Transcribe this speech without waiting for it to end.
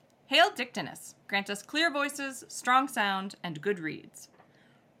Hail Dictinus, grant us clear voices, strong sound, and good reeds.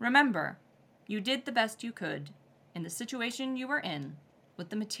 Remember, you did the best you could in the situation you were in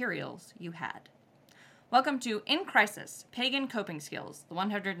with the materials you had. Welcome to In Crisis, Pagan Coping Skills, the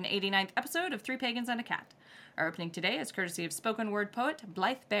 189th episode of Three Pagans and a Cat. Our opening today is courtesy of spoken word poet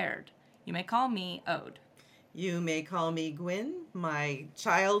Blythe Baird. You may call me Ode. You may call me Gwyn. My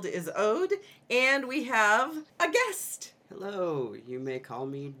child is Ode, and we have a guest. Hello, you may call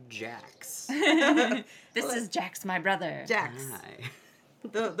me Jax. This is Jax, my brother. Jax.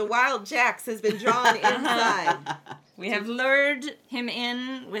 Hi. The wild Jax has been drawn inside. We have lured him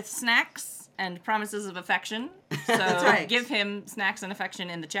in with snacks and promises of affection. So right. give him snacks and affection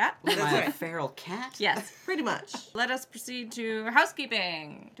in the chat. Am I a right. feral cat? Yes. Pretty much. Let us proceed to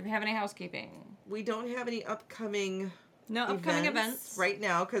housekeeping. Do we have any housekeeping? We don't have any upcoming events right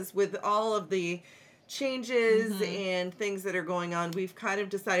now, because with all of the changes and things that are going on, we've kind of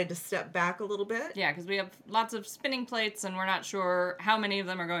decided to step back a little bit. Yeah, because we have lots of spinning plates, and we're not sure how many of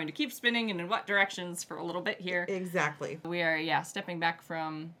them are going to keep spinning and in what directions for a little bit here. Exactly. We are, stepping back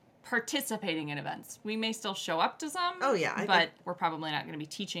from participating in events. We may still show up to some. Oh, yeah. I but think we're probably not going to be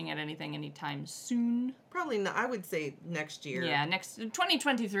teaching at anything anytime soon. probably not. I would say next year. Yeah, next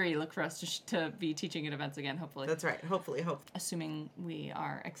 2023, look for us to be teaching at events again, hopefully. That's right. Hopefully. Assuming we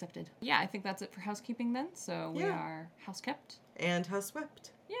are accepted. Yeah, I think that's it for housekeeping then. So we are house kept. And house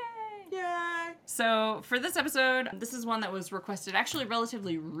swept. Yay! Yay! So for this episode, this is one that was requested actually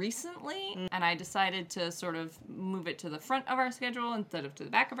relatively recently, and I decided to sort of move it to the front of our schedule instead of to the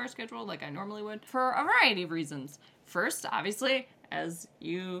back of our schedule like I normally would for a variety of reasons. First, obviously, as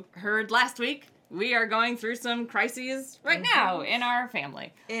you heard last week, we are going through some crises right now in our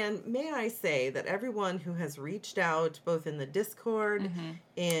family. And may I say that everyone who has reached out, both in the Discord, on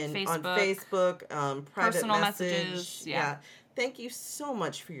Facebook, private Personal message, messages, yeah. Thank you so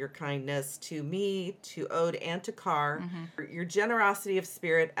much for your kindness to me, to Ode, and to Carr. Your generosity of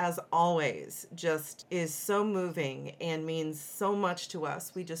spirit, as always, just is so moving and means so much to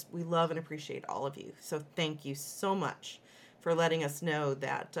us. We love and appreciate all of you. So thank you so much for letting us know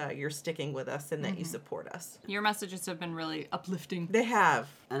that you're sticking with us and that you support us. Your messages have been really uplifting. They have.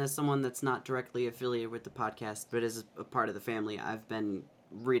 And as someone that's not directly affiliated with the podcast, but is a part of the family, I've been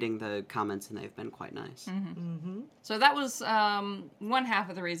reading the comments and they've been quite nice. So that was one half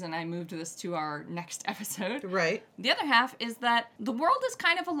of the reason I moved this to our next episode. Right. The other half is that the world is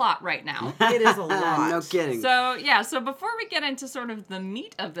kind of a lot right now. It is a lot. No kidding. So before we get into sort of the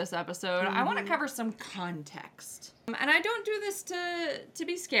meat of this episode, I want to cover some context. And I don't do this to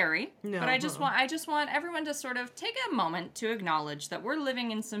be scary, No, but I just want everyone to sort of take a moment to acknowledge that we're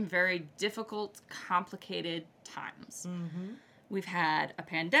living in some very difficult, complicated times. We've had a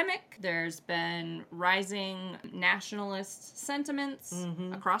pandemic. There's been rising nationalist sentiments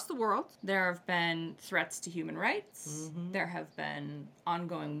across the world. There have been threats to human rights. There have been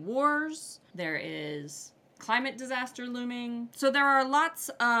ongoing wars. There is climate disaster looming. So there are lots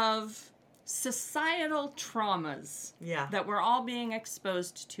of societal traumas that we're all being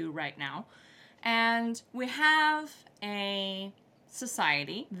exposed to right now. And we have a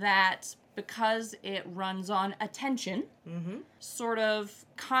society that, because it runs on attention, sort of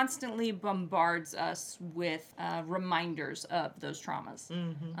constantly bombards us with reminders of those traumas.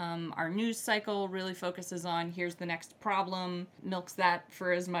 Our news cycle really focuses on, here's the next problem, milks that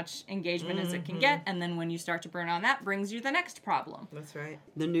for as much engagement as it can get, and then when you start to burn on that, brings you the next problem. That's right.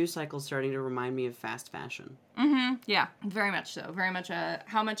 The news cycle's starting to remind me of fast fashion. Yeah, very much so. Very much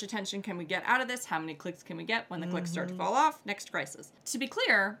how much attention can we get out of this? How many clicks can we get? When the clicks start to fall off, next crisis. To be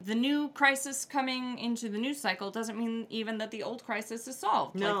clear, the new crisis coming into the news cycle doesn't mean even that the old crisis is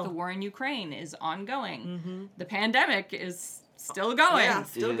solved. No. Like the war in Ukraine is ongoing. The pandemic is still going. Yeah,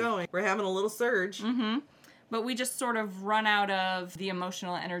 still going. We're having a little surge. But we just sort of run out of the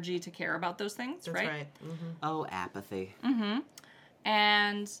emotional energy to care about those things, That's right. Oh, apathy.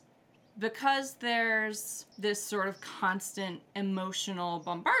 And because there's this sort of constant emotional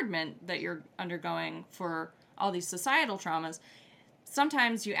bombardment that you're undergoing for all these societal traumas,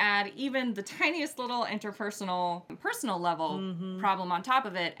 sometimes you add even the tiniest little interpersonal, personal level problem on top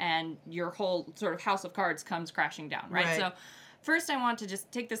of it, and your whole sort of house of cards comes crashing down, right? So first I want to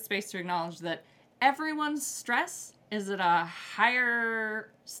just take this space to acknowledge that everyone's stress is at a higher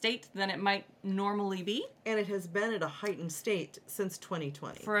state than it might normally be. And it has been at a heightened state since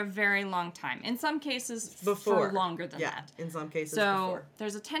 2020. For a very long time. In some cases, Before. for longer than that. In some cases so before.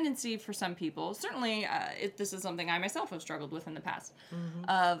 there's a tendency for some people, certainly this is something I myself have struggled with in the past,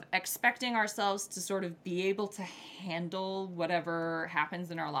 of expecting ourselves to sort of be able to handle whatever happens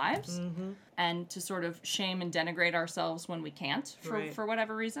in our lives and to sort of shame and denigrate ourselves when we can't for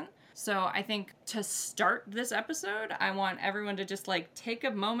whatever reason. So I think to start this episode, I want everyone to just like take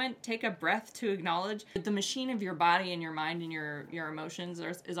a moment, take a breath to acknowledge that the machine of your body and your mind and your emotions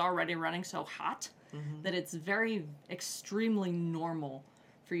is already running so hot that it's very extremely normal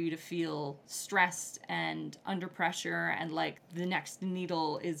for you to feel stressed and under pressure and like the next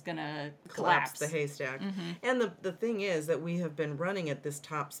needle is gonna collapse the haystack. And the thing is that we have been running at this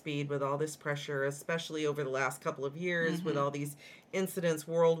top speed with all this pressure, especially over the last couple of years with all these incidents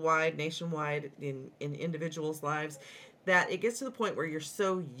worldwide, nationwide, in individuals' lives, that it gets to the point where you're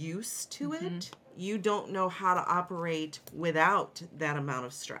so used to it, you don't know how to operate without that amount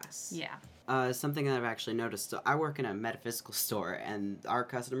of stress. Yeah. Something that I've actually noticed. So I work in a metaphysical store, and our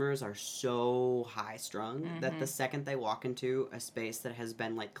customers are so high-strung that the second they walk into a space that has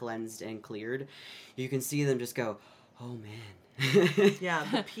been like cleansed and cleared, you can see them just go, "Oh man." Yeah,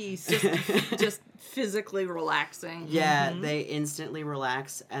 the peace. Just physically relaxing. Yeah, they instantly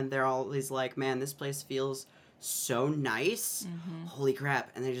relax, and they're always like, "Man, this place feels so nice. Holy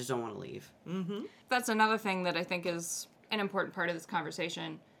crap!" And they just don't want to leave. That's another thing that I think is an important part of this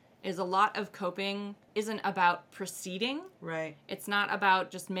conversation. Is a lot of coping isn't about proceeding. Right. It's not about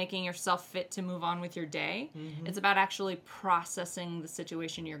just making yourself fit to move on with your day. It's about actually processing the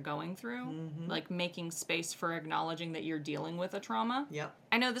situation you're going through, like making space for acknowledging that you're dealing with a trauma. Yep.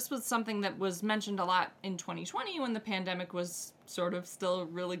 I know this was something that was mentioned a lot in 2020 when the pandemic was sort of still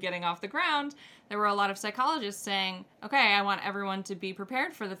really getting off the ground. There were a lot of psychologists saying, okay, I want everyone to be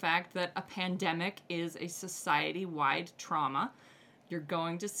prepared for the fact that a pandemic is a society-wide trauma. You're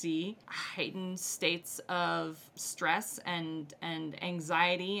going to see heightened states of stress and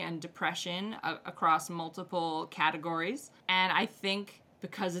anxiety and depression across multiple categories. And I think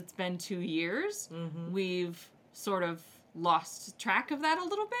because it's been 2 years, we've sort of lost track of that a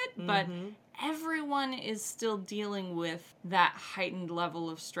little bit. But everyone is still dealing with that heightened level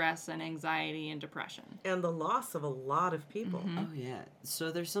of stress and anxiety and depression. And the loss of a lot of people. Oh, yeah.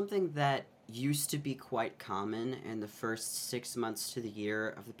 So there's something that used to be quite common in the first 6 months to the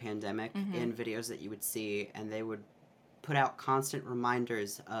year of the pandemic in videos that you would see, and they would put out constant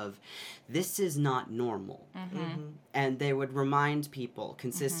reminders of this is not normal. And they would remind people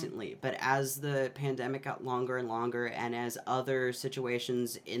consistently. But as the pandemic got longer and longer, and as other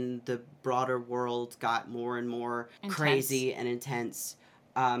situations in the broader world got more and more crazy and intense,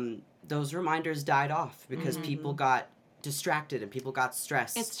 those reminders died off because people got distracted and people got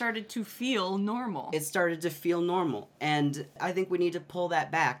stressed. It started to feel normal. And I think we need to pull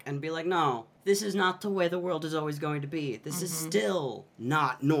that back and be like, no, this is not the way the world is always going to be. This is still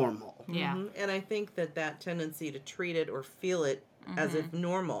not normal. Yeah. And I think that tendency to treat it or feel it as if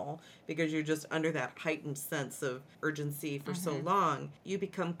normal, because you're just under that heightened sense of urgency for so long, you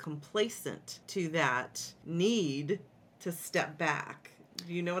become complacent to that need to step back.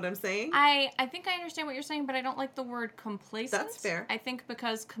 Do you know what I'm saying? I think I understand what you're saying, but I don't like the word complacent. That's fair. I think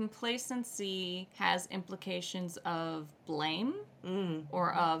because complacency has implications of blame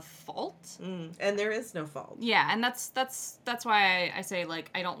or of fault. And there is no fault. Yeah, and that's why I say,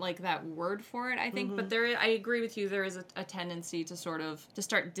 like, I don't like that word for it, I think. But I agree with you, there is a tendency to sort of, to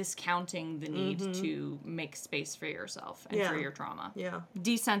start discounting the need to make space for yourself and for your trauma. Yeah.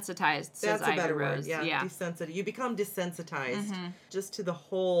 Desensitized, says That's a better Ivy word. Rose. Yeah. Desensitized. You become desensitized just to the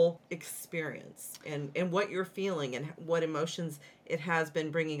whole experience and what you're feeling and what emotions it has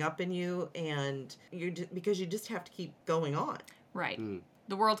been bringing up in you, and because you just have to keep going on. Right.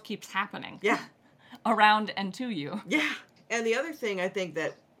 The world keeps happening. Yeah. Around and to you. Yeah. And the other thing I think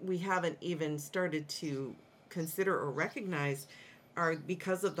that we haven't even started to consider or recognize are,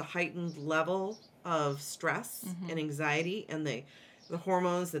 because of the heightened level of stress and anxiety and the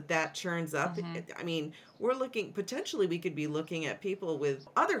hormones that churns up. I mean, potentially we could be looking at people with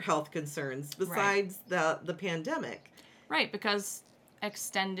other health concerns besides the pandemic. Right, because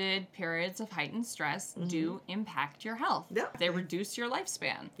extended periods of heightened stress do impact your health. Yeah. They reduce your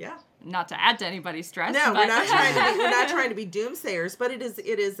lifespan. Yeah. Not to add to anybody's stress. No, but we're not trying to be doomsayers, but it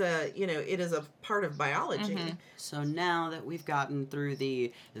is a part of biology. So now that we've gotten through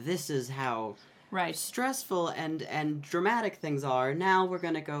this is how Right. stressful and dramatic things are, now we're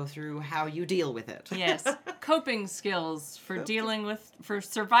going to go through how you deal with it. Yes. Coping skills for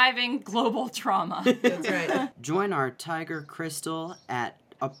surviving global trauma. That's right. Join our Tiger Crystal at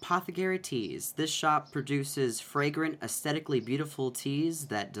Apothecary Teas. This shop produces fragrant, aesthetically beautiful teas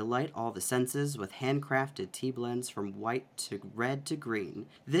that delight all the senses with handcrafted tea blends from white to red to green.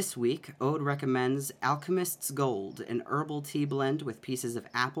 This week, Ode recommends Alchemist's Gold, an herbal tea blend with pieces of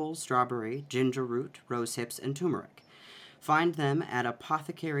apple, strawberry, ginger root, rose hips, and turmeric. Find them at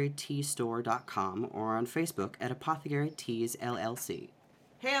apothecaryteastore.com or on Facebook at Apothecary Teas LLC.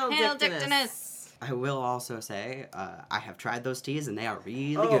 Hail Hail Dictinus. Dictinus! I will also say, I have tried those teas and they are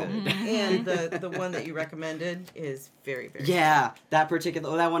really Oh, good. and the one that you recommended is very, very Yeah, that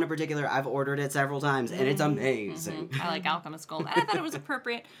one in particular, I've ordered it several times and it's amazing. I like Alchemist Gold. And I thought it was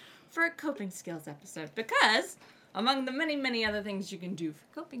appropriate for a coping skills episode because among the many, many other things you can do for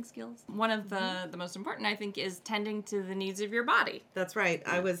coping skills, one of the most important, I think, is tending to the needs of your body. That's right.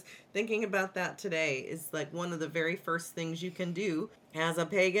 I was thinking about that today. Is like one of the very first things you can do as a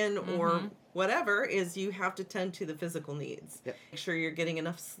pagan or whatever is you have to tend to the physical needs. Yep. Make sure you're getting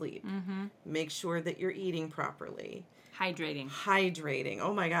enough sleep. Make sure that you're eating properly. Hydrating.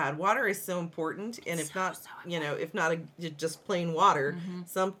 Oh my God, water is so important, and if not just plain water,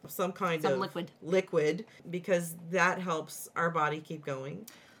 some kind of liquid, because that helps our body keep going.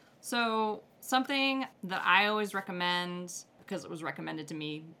 So something that I always recommend, because it was recommended to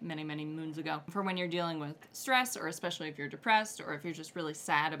me many, many moons ago, for when you're dealing with stress, or especially if you're depressed, or if you're just really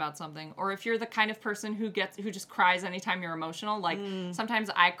sad about something, or if you're the kind of person who just cries anytime you're emotional. Like sometimes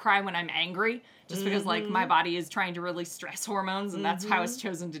I cry when I'm angry, just because like my body is trying to release stress hormones, and that's how it's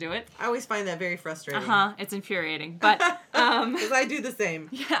chosen to do it. I always find that very frustrating. It's infuriating, but because I do the same.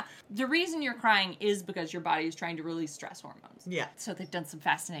 Yeah, the reason you're crying is because your body is trying to release stress hormones. Yeah. So they've done some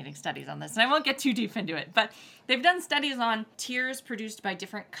fascinating studies on this, and I won't get too deep into it, but they've done studies on tears produced by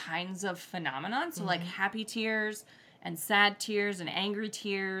different kinds of phenomenon. So like happy tears and sad tears and angry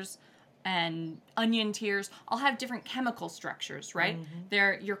tears and onion tears all have different chemical structures, right?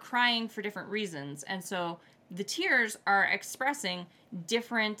 You're crying for different reasons, and so the tears are expressing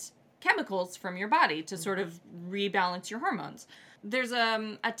different chemicals from your body to sort of rebalance your hormones. There's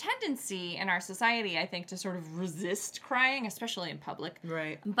a tendency in our society, I think, to sort of resist crying, especially in public.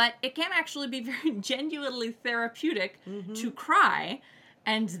 Right. But it can actually be very genuinely therapeutic to cry.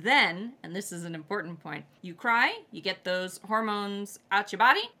 And then, and this is an important point, you cry, you get those hormones out your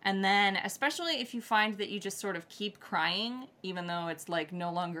body, and then especially if you find that you just sort of keep crying, even though it's like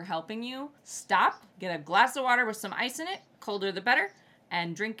no longer helping you, stop, get a glass of water with some ice in it, colder the better,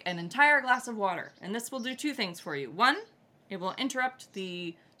 and drink an entire glass of water. And this will do two things for you. One, it will interrupt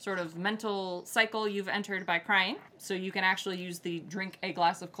the sort of mental cycle you've entered by crying, so you can actually use the drink a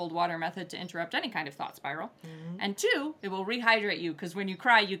glass of cold water method to interrupt any kind of thought spiral. And two, it will rehydrate you, because when you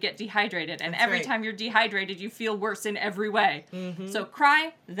cry, you get dehydrated, and every time you're dehydrated, you feel worse in every way. So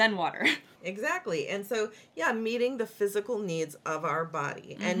cry, then water. Exactly. And so, yeah, meeting the physical needs of our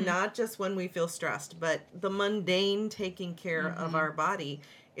body, and not just when we feel stressed, but the mundane taking care of our body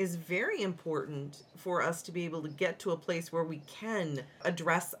is very important for us to be able to get to a place where we can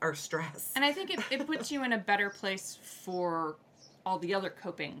address our stress. And I think it puts you in a better place for all the other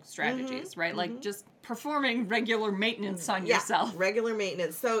coping strategies, right? Like just performing regular maintenance on yourself. Regular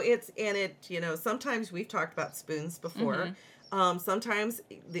maintenance. So sometimes we've talked about spoons before. Sometimes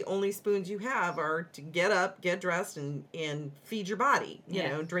the only spoons you have are to get up, get dressed, and feed your body, you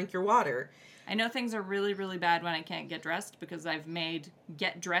know, drink your water. I know things are really, really bad when I can't get dressed, because I've made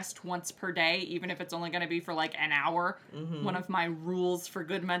get dressed once per day, even if it's only going to be for like an hour, one of my rules for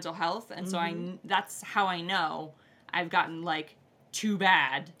good mental health. And so that's how I know I've gotten like too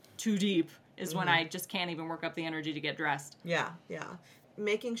bad, too deep, is when I just can't even work up the energy to get dressed. Yeah.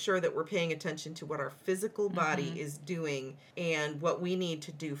 Making sure that we're paying attention to what our physical body is doing and what we need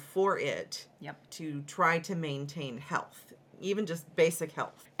to do for it to try to maintain health. Even just basic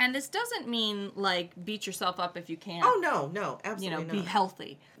health. And this doesn't mean, like, beat yourself up if you can't. Oh, no, absolutely not. Be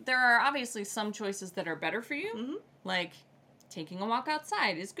healthy. There are obviously some choices that are better for you. Like, taking a walk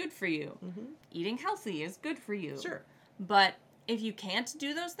outside is good for you. Eating healthy is good for you. Sure. But if you can't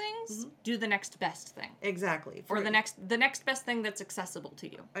do those things, do the next best thing. Exactly. Or the next best thing that's accessible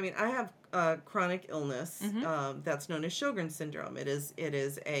to you. I mean, I have a chronic illness that's known as Sjogren's syndrome. It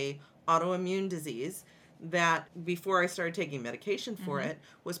is a autoimmune disease that before I started taking medication for it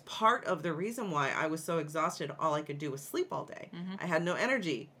was part of the reason why I was so exhausted. All I could do was sleep all day. I had no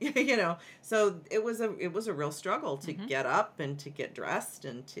energy, So it was a real struggle to get up and to get dressed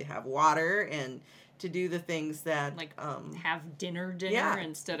and to have water and to do the things that have dinner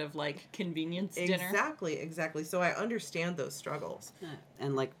instead of convenience dinner. Exactly. So I understand those struggles. Yeah.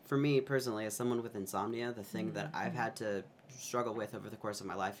 And for me personally, as someone with insomnia, the thing that I've had to struggle with over the course of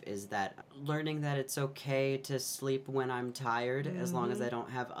my life is that learning that it's okay to sleep when I'm tired as long as I don't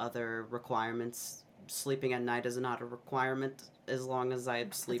have other requirements. Sleeping at night is not a requirement as long as I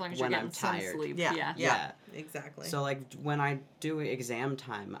sleep when I'm tired. Sleep. Yeah, exactly. So when I do exam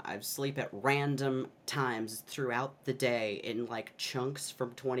time, I sleep at random times throughout the day in chunks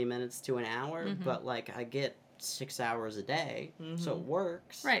from 20 minutes to an hour, but I get 6 hours a day, so it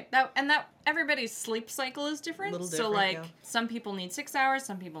works. Right. That everybody's sleep cycle is different. So some people need 6 hours,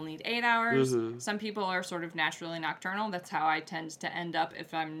 some people need 8 hours. Some people are sort of naturally nocturnal. That's how I tend to end up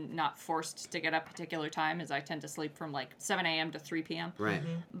if I'm not forced to get up a particular time, is I tend to sleep from 7 a.m. to 3 p.m. Right.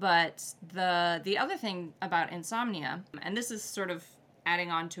 But the other thing about insomnia, and this is sort of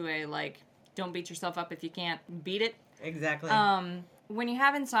adding on to a don't beat yourself up if you can't beat it. Exactly. When you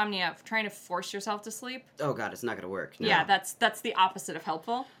have insomnia, trying to force yourself to sleep. Oh God, it's not gonna work. No. Yeah, that's the opposite of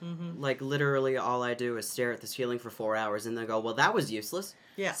helpful. Literally, all I do is stare at the ceiling for 4 hours and then go, "Well, that was useless."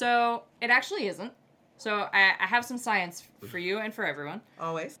 Yeah. So it actually isn't. So I have some science for you and for everyone.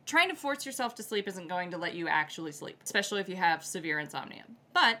 Always. Trying to force yourself to sleep isn't going to let you actually sleep, especially if you have severe insomnia.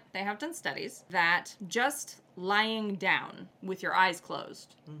 But they have done studies that just lying down with your eyes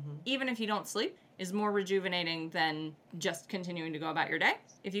closed, even if you don't sleep, is more rejuvenating than just continuing to go about your day.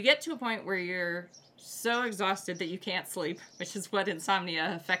 If you get to a point where you're so exhausted that you can't sleep, which is what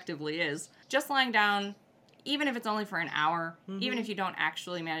insomnia effectively is, just lying down, even if it's only for an hour, even if you don't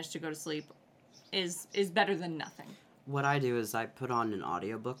actually manage to go to sleep, is better than nothing. What I do is I put on an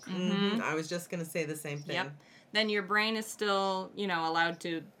audiobook. I was just going to say the same thing. Yep. Then your brain is still, allowed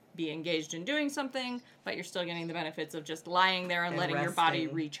to be engaged in doing something, but you're still getting the benefits of just lying there and letting your body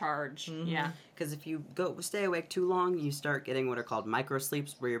recharge. Yeah. Because if you stay awake too long, you start getting what are called micro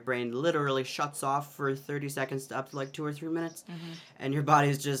sleeps, where your brain literally shuts off for 30 seconds to up to 2 or 3 minutes, and your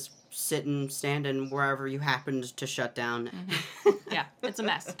body's just sitting, standing wherever you happened to shut down. Yeah, it's a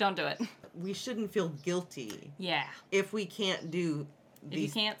mess. Don't do it. We shouldn't feel guilty. Yeah. If we can't do these,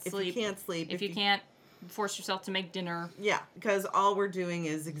 if you can't sleep, if you can't force yourself to make dinner. Yeah, because all we're doing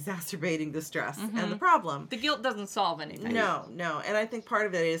is exacerbating the stress and the problem. The guilt doesn't solve anything. No. And I think part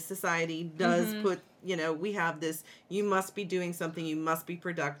of it is society does put, we have this, you must be doing something, you must be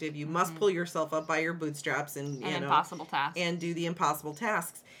productive, you must pull yourself up by your bootstraps and impossible tasks. And do the impossible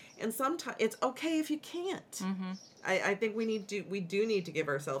tasks. And sometimes it's okay if you can't. I think we do need to give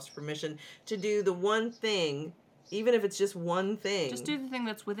ourselves permission to do the one thing, even if it's just one thing. Just do the thing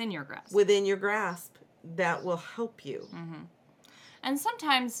that's within your grasp. Within your grasp. That will help you. And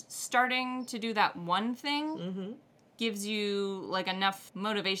sometimes starting to do that one thing gives you enough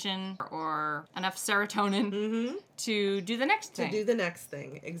motivation or enough serotonin to do the next thing. To do the next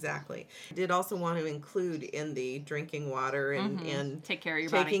thing, exactly. I did also want to include in the drinking water and take care of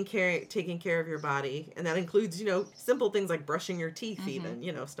your body. Taking care of your body. And that includes, simple things like brushing your teeth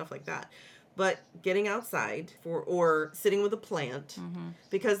even, stuff like that. But getting outside or sitting with a plant,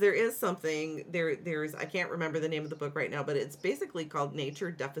 because there is something, there's, I can't remember the name of the book right now, but it's basically called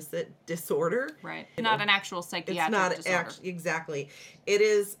Nature Deficit Disorder. Right. Not an actual psychiatric disorder. Exactly. It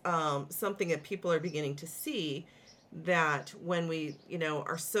is something that people are beginning to see, that when we,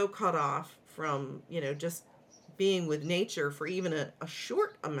 are so cut off from, just being with nature for even a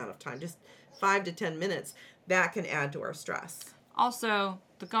short amount of time, just 5 to 10 minutes, that can add to our stress. Also,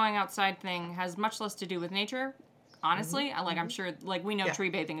 the going outside thing has much less to do with nature. Honestly, I'm sure, we know tree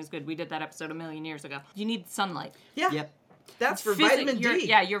bathing is good. We did that episode a million years ago. You need sunlight. Yeah. Yep. That's for vitamin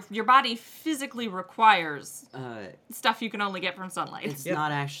D. Your body physically requires stuff you can only get from sunlight. It's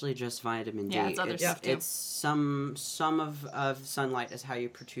not actually just vitamin D. Yeah, it's other stuff too. It's some of sunlight is how you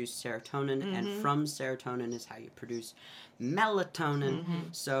produce serotonin, and from serotonin is how you produce melatonin.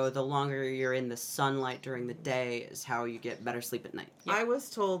 So the longer you're in the sunlight during the day is how you get better sleep at night. Yep. I was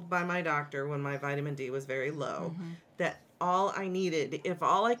told by my doctor when my vitamin D was very low that all I needed, if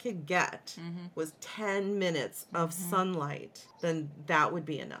all I could get was 10 minutes of sunlight, then that would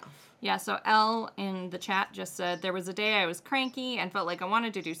be enough. Yeah, so Elle in the chat just said, there was a day I was cranky and felt like I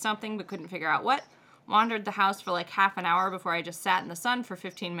wanted to do something but couldn't figure out what. Wandered the house for half an hour before I just sat in the sun for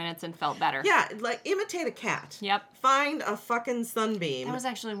 15 minutes and felt better. Yeah, imitate a cat. Yep. Find a fucking sunbeam. That was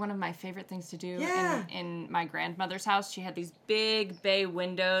actually one of my favorite things to do Yeah. in my grandmother's house. She had these big bay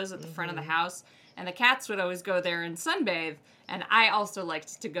windows at the front of the house, And the cats would always go there and sunbathe. And I also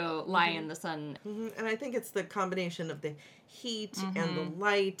liked to go lie in the sun. And I think it's the combination of the heat and the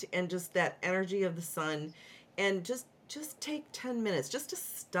light and just that energy of the sun. And just take 10 minutes just to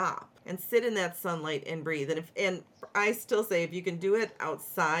stop and sit in that sunlight and breathe. And I still say, if you can do it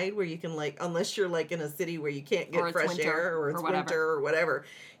outside where you can, like, unless you're like in a city where you can't get fresh air or it's winter or whatever,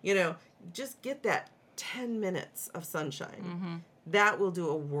 you know, just get that 10 minutes of sunshine. That will do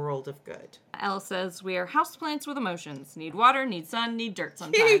a world of good. Elle says, we are houseplants with emotions. Need water, need sun, need dirt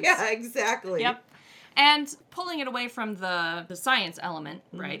sometimes. Yeah, exactly. Yep. And pulling it away from the science element,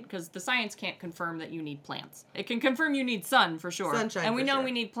 right? Because the science can't confirm that you need plants. It can confirm you need sun, for sure. Sunshine, and we for know sure.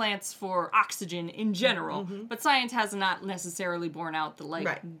 we need plants for oxygen in general. But science has not necessarily borne out that,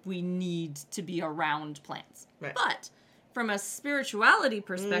 like, we need to be around plants. Right. But from a spirituality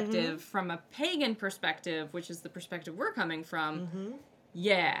perspective, from a pagan perspective, which is the perspective we're coming from,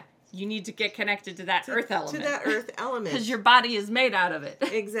 yeah, you need to get connected to that earth element. To that earth element. Because your body is made out of it.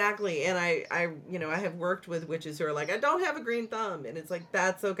 Exactly. And I have worked with witches who are like, I don't have a green thumb. And it's like,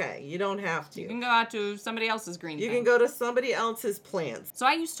 that's okay. You don't have to. You can go out to somebody else's green You thing. can go to somebody else's plants. So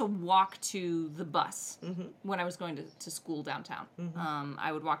I used to walk to the bus when I was going to school downtown.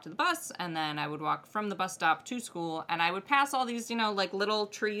 I would walk to the bus, and then I would walk from the bus stop to school, and I would pass all these, like little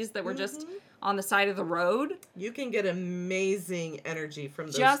trees that were just on the side of the road. You can get amazing energy from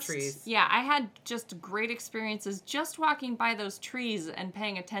those trees. Yeah, I had just great experiences just walking by those trees and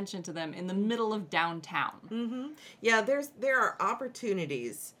paying attention to them in the middle of downtown. Yeah, there are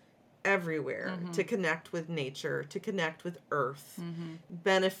opportunities everywhere to connect with nature, to connect with earth,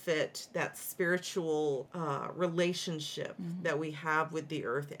 benefit that spiritual relationship that we have with the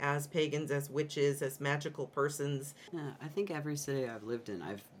earth as pagans, as witches, as magical persons. Yeah, I think every city I've lived in,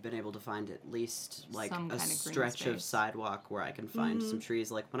 I've been able to find at least like Some a kind of green stretch of space. sidewalk where I can find some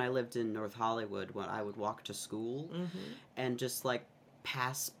trees. Like when I lived in North Hollywood, when I would walk to school and just like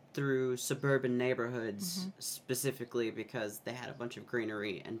pass through suburban neighborhoods specifically because they had a bunch of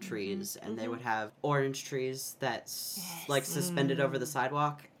greenery and trees, and they would have orange trees that's like suspended over the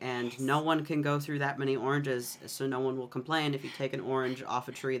sidewalk, and no one can go through that many oranges, so no one will complain if you take an orange off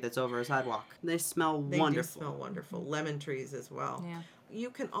a tree that's over a sidewalk. They smell wonderful. They do smell wonderful. Lemon trees as well. Yeah. You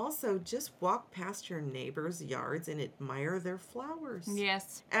can also just walk past your neighbors' yards and admire their flowers.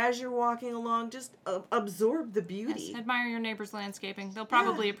 Yes. As you're walking along, just absorb the beauty. Yes. Admire your neighbor's landscaping. They'll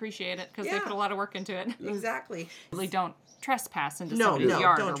probably appreciate it because they put a lot of work into it. Exactly. Really don't trespass into No, somebody's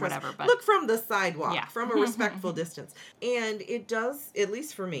yard don't or trust. whatever. But Look from the sidewalk, Yeah. from a respectful distance. And it does, at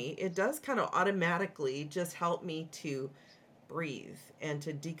least for me, it does kind of automatically just help me to breathe and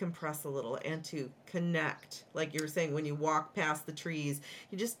to decompress a little and to connect. Like you were saying, when you walk past the trees,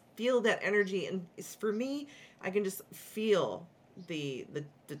 you just feel that energy. And for me, I can just feel the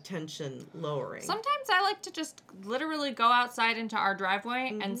tension lowering. sometimes I like to just literally go outside into our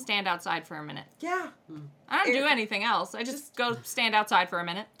driveway and stand outside for a minute. Yeah. I don't do anything else. I just go stand outside for a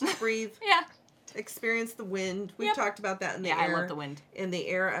minute. Breathe. Yeah. Experience the wind. We've Yep. talked about that in the Yeah, air. I love the wind. In the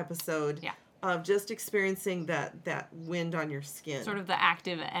air episode. Yeah. Of just experiencing that wind on your skin. Sort of the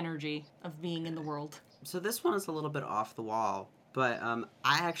active energy of being in the world. So this one is a little bit off the wall, but I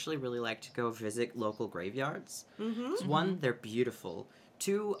actually really like to go visit local graveyards. One, they're beautiful.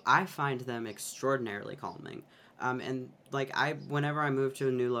 Two, I find them extraordinarily calming. And like whenever I move to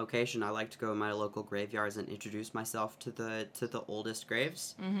a new location, I like to go to my local graveyards and introduce myself to the oldest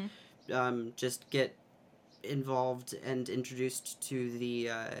graves. Just get involved and introduced to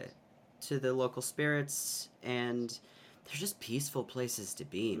the local spirits, and they're just peaceful places to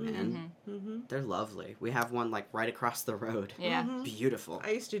be, man. They're lovely. We have one like right across the road. Yeah. Beautiful.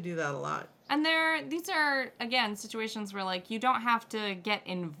 I used to do that a lot. And these are, again, situations where, like, you don't have to get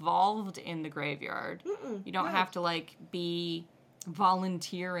involved in the graveyard. You don't have to, like, be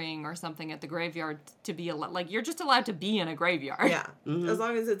volunteering or something at the graveyard to be like, you're just allowed to be in a graveyard. Yeah. As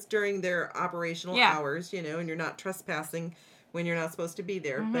long as it's during their operational hours, and you're not trespassing when you're not supposed to be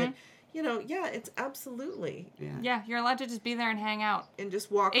there. But, it's absolutely. Yeah, you're allowed to just be there and hang out. And just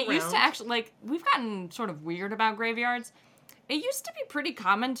walk around. It used to actually, like, we've gotten sort of weird about graveyards. It used to be pretty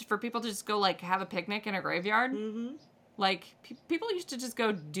common for people to just go, like, have a picnic in a graveyard. Like, people used to just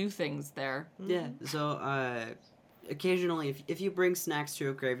go do things there. Yeah. So, occasionally, if you bring snacks to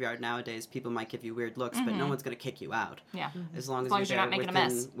a graveyard nowadays, people might give you weird looks, but no one's going to kick you out. Yeah. As long as you're you're not there making a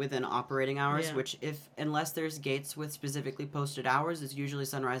mess. within operating hours, Yeah. which unless there's gates with specifically posted hours, it's usually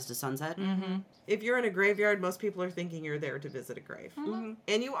sunrise to sunset. If you're in a graveyard, most people are thinking you're there to visit a grave.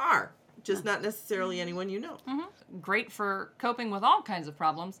 And you are. Just not necessarily anyone you know. Great for coping with all kinds of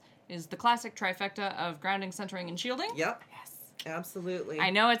problems is the classic trifecta of grounding, centering, and shielding. Yep. Yes. Absolutely.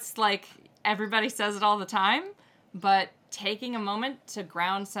 I know it's like everybody says it all the time, but taking a moment to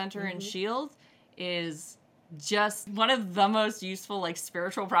ground, center, and shield is just one of the most useful, like,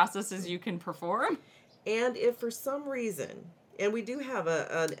 spiritual processes you can perform. And if for some reason, and we do have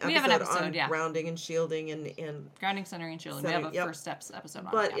an episode on grounding and shielding and grounding, centering, and shielding. We have a first steps episode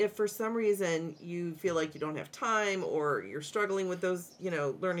on But if for some reason you feel like you don't have time or you're struggling with those,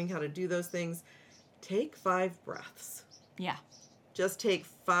 learning how to do those things, take 5 breaths. Yeah. Just take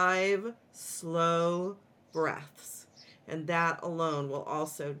 5 slow breaths. And that alone will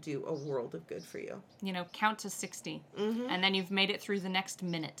also do a world of good for you. Count to 60. And then you've made it through the next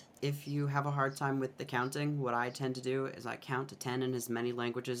minute. If you have a hard time with the counting, what I tend to do is I count to 10 in as many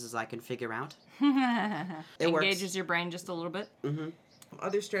languages as I can figure out. It engages your brain just a little bit.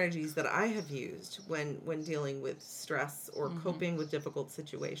 Other strategies that I have used when dealing with stress or coping with difficult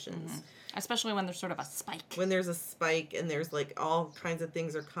situations. Especially when there's sort of a spike. When there's a spike and there's like all kinds of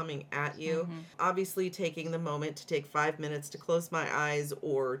things are coming at you. Obviously taking the moment to take 5 minutes to close my eyes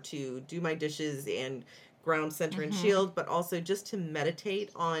or to do my dishes and ground, center, and shield, but also just to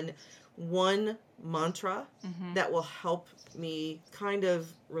meditate on one mantra that will help me kind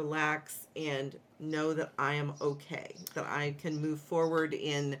of relax and know that I am okay, that I can move forward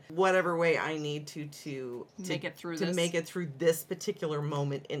in whatever way I need to make it through this particular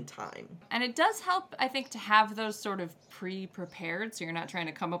moment in time. And it does help, I think, to have those sort of pre-prepared, so you're not trying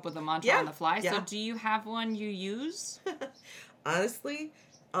to come up with a mantra on the fly. So do you have one you use? Honestly,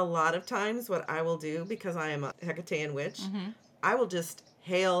 a lot of times what I will do, because I am a Hecatean witch, I will just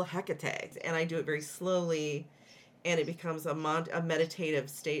hail Hecate, and I do it very slowly, and it becomes a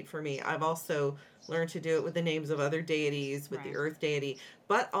meditative state for me. I've also learned to do it with the names of other deities, with the earth deity,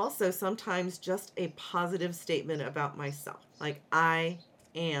 but also sometimes just a positive statement about myself. Like, I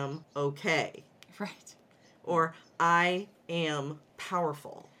am okay. Right. Or, I am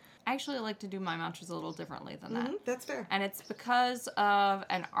powerful. I actually like to do my mantras a little differently than that. That's fair. And it's because of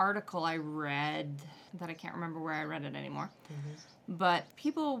an article I read that I can't remember where I read it anymore. But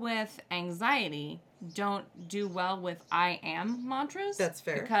people with anxiety don't do well with I am mantras. That's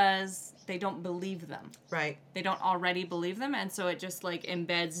fair. Because they don't believe them. Right. They don't already believe them, and so it just like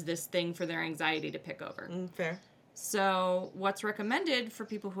embeds this thing for their anxiety to pick over. Fair. So what's recommended for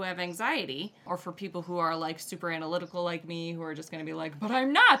people who have anxiety, or for people who are like super analytical like me, who are just going to be like, but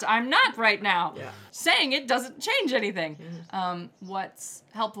I'm not right now. Yeah. Saying it doesn't change anything. What's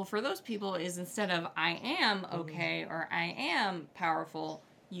helpful for those people is instead of I am okay or I am powerful,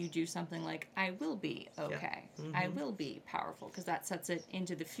 you do something like I will be okay. I will be powerful, because that sets it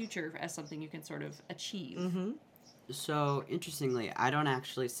into the future as something you can sort of achieve. So, interestingly, I don't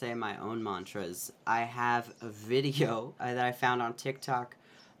actually say my own mantras. I have a video that I found on TikTok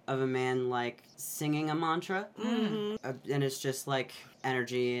of a man, like, singing a mantra. And it's just, like,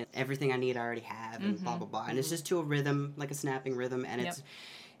 energy, everything I need I already have, and blah, blah, blah. And it's just to a rhythm, like a snapping rhythm, and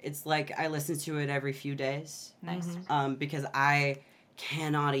it's like I listen to it every few days. Nice. Because I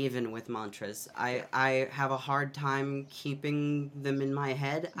cannot even with mantras. I have a hard time keeping them in my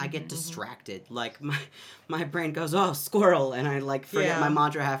head. I get distracted. Like my brain goes, oh, squirrel, and I like forget my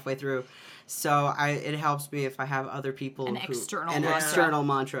mantra halfway through. So it helps me if I have other people An external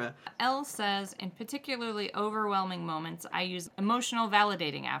mantra. Elle says, in particularly overwhelming moments, I use emotional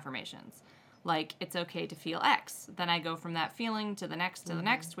validating affirmations. Like, it's okay to feel X. Then I go from that feeling to the next to the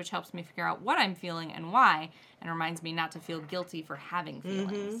next, which helps me figure out what I'm feeling and why, and reminds me not to feel guilty for having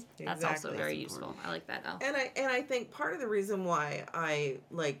feelings. That's also very useful. I like that, Elle. And I think part of the reason why I,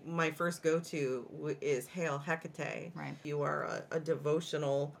 like, my first go-to is Hail Hecate. Right. You are a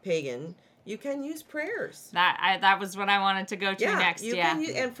devotional pagan. You can use prayers. That was what I wanted to go to next.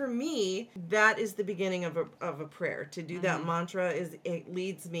 And for me, that is the beginning of a prayer. To do that mantra it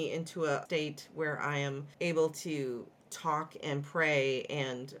leads me into a state where I am able to talk and pray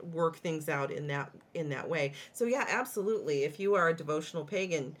and work things out in that way. So yeah, absolutely. If you are a devotional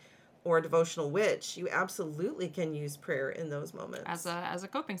pagan or a devotional witch, you absolutely can use prayer in those moments. As a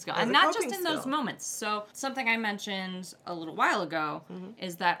coping skill. And not just in those moments. So something I mentioned a little while ago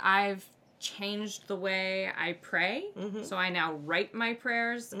is that I've changed the way I pray. So I now write my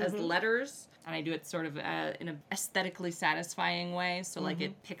prayers as letters, and I do it sort of in an aesthetically satisfying way. So like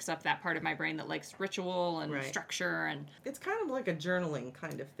it picks up that part of my brain that likes ritual and structure, and it's kind of like a journaling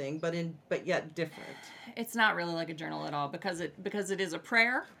kind of thing, but yet different. It's not really like a journal at all because it is a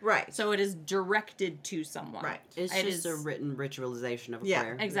prayer. Right. So it is directed to someone. Right. It's just a written ritualization of a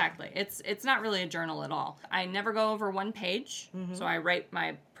prayer. Exactly. It's not really a journal at all. I never go over one page. So I write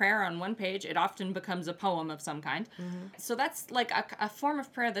my prayer on one page. It often becomes a poem of some kind. So that's like a form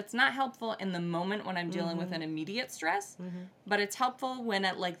of prayer that's not helpful in the the moment when I'm dealing with an immediate stress, but it's helpful when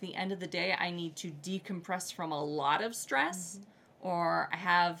at like the end of the day I need to decompress from a lot of stress, or I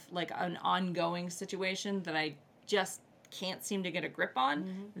have like an ongoing situation that I just can't seem to get a grip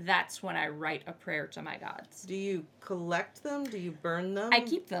on. That's when I write a prayer to my gods. Do you collect them? Do you burn them? I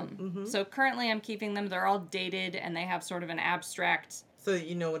keep them. So currently I'm keeping them. They're all dated and they have sort of an abstract. So that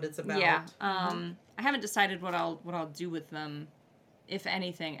you know what it's about. Yeah. I haven't decided what I'll do with them, if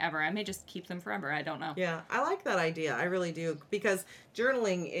anything, ever. I may just keep them forever. I don't know. Yeah, I like that idea. I really do. Because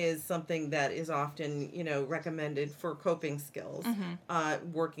journaling is something that is often, recommended for coping skills,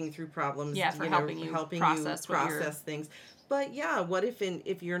 working through problems. Yeah, for helping you process things. But yeah, what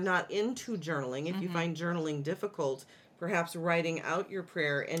if you're not into journaling, if you find journaling difficult, perhaps writing out your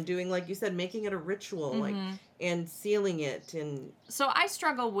prayer and doing, like you said, making it a ritual, and sealing it. And so I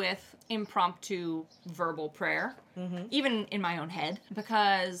struggle with impromptu verbal prayer, even in my own head,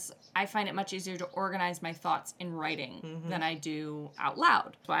 because I find it much easier to organize my thoughts in writing than I do out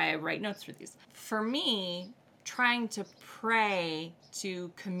loud. That's why I write notes for these. For me, trying to pray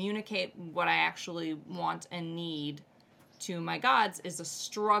to communicate what I actually want and need to my gods is a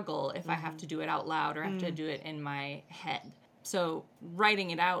struggle if I have to do it out loud or have to do it in my head. So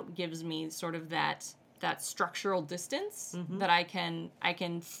writing it out gives me sort of that structural distance that I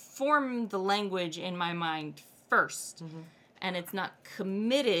can form the language in my mind first, and it's not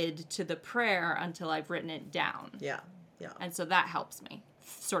committed to the prayer until I've written it down. Yeah. And so that helps me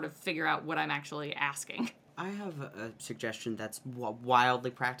sort of figure out what I'm actually asking. I have a suggestion that's wildly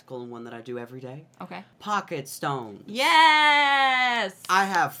practical and one that I do every day. Okay. Pocket stones. Yes! I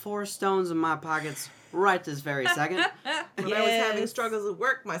have 4 stones in my pockets right this very second. When I was having struggles at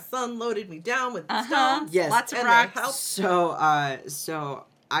work, my son loaded me down with stones. Yes. Lots of and rocks. they helped. So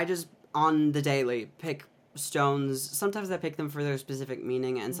I just, on the daily, pick stones. Sometimes I pick them for their specific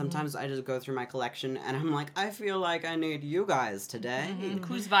meaning, and sometimes I just go through my collection, and I'm like, I feel like I need you guys today.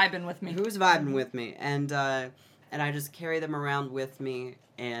 Who's vibing with me? Who's vibing with me? And I just carry them around with me,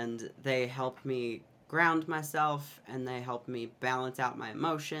 and they help me ground myself, and they help me balance out my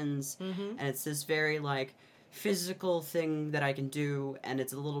emotions, and it's this very, like, physical thing that I can do, and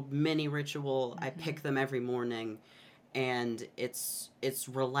it's a little mini ritual. I pick them every morning, and it's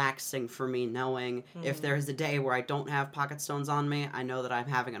relaxing for me knowing if there's a day where I don't have pocket stones on me, I know that I'm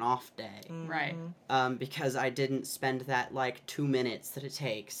having an off day. Right. Because I didn't spend that, 2 minutes that it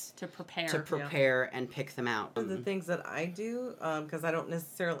takes To prepare. and pick them out. One of the things that I do, because I don't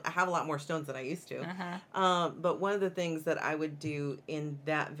necessarily, I have a lot more stones than I used to, but one of the things that I would do in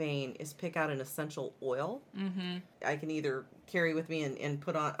that vein is pick out an essential oil. I can either carry with me and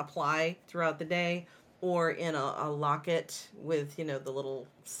apply throughout the day, or in a locket with, the little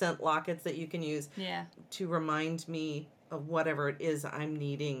scent lockets that you can use to remind me of whatever it is I'm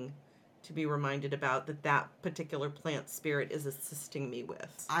needing to be reminded about, that particular plant spirit is assisting me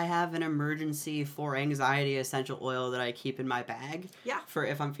with. I have an emergency for anxiety essential oil that I keep in my bag. Yeah. For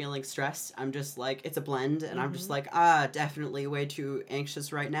if I'm feeling stressed, I'm just like, it's a blend, and I'm just like, definitely way too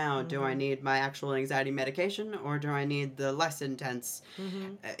anxious right now. Do I need my actual anxiety medication, or do I need the less intense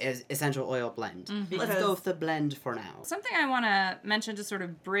essential oil blend? Let's go with the blend for now. Something I want to mention to sort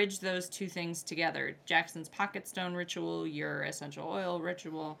of bridge those two things together, Jackson's pocket stone ritual, your essential oil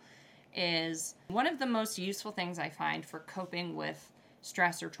ritual, is one of the most useful things I find for coping with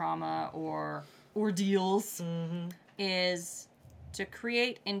stress or trauma or ordeals is to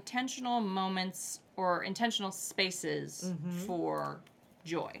create intentional moments or intentional spaces for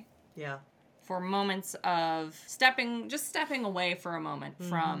joy. Yeah. For moments of stepping away for a moment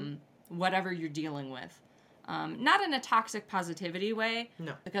from whatever you're dealing with. Not in a toxic positivity way.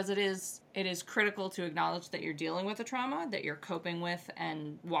 No. Because it is critical to acknowledge that you're dealing with a trauma, that you're coping with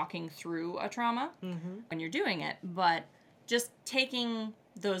and walking through a trauma when you're doing it. But just taking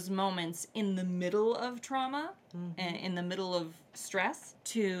those moments in the middle of trauma and in the middle of stress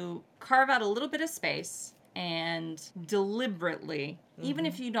to carve out a little bit of space and deliberately, even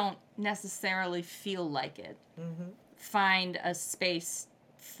if you don't necessarily feel like it, find a space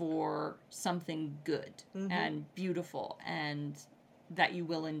for something good and beautiful and that you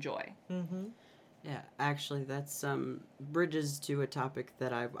will enjoy. Yeah, actually, that's bridges to a topic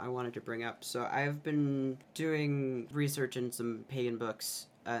that I wanted to bring up. So I've been doing research in some pagan books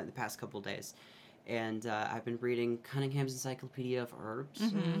the past couple of days, and I've been reading Cunningham's Encyclopedia of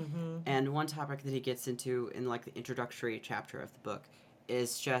Herbs. And one topic that he gets into in the introductory chapter of the book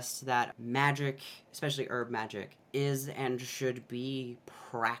is just that magic, especially herb magic, is and should be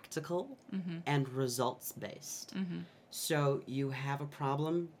practical and results-based. So you have a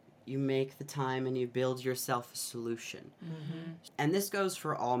problem, you make the time and you build yourself a solution. And this goes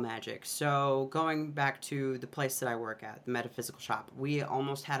for all magic. So going back to the place that I work at, the metaphysical shop, we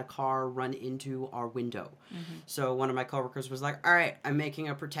almost had a car run into our window. So one of my coworkers was like, all right, I'm making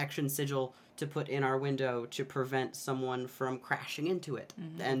a protection sigil to put in our window to prevent someone from crashing into it.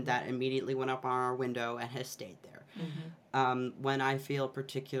 And that immediately went up on our window and has stayed there. When I feel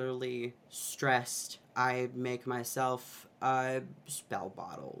particularly stressed, I make myself a spell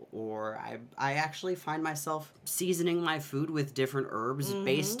bottle, or I actually find myself seasoning my food with different herbs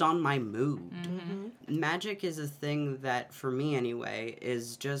based on my mood. Magic is a thing that, for me anyway,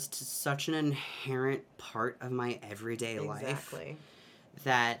 is just such an inherent part of my everyday life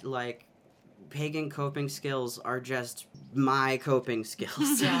that, like, pagan coping skills are just my coping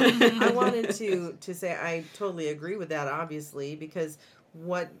skills. I wanted to say I totally agree with that, obviously, because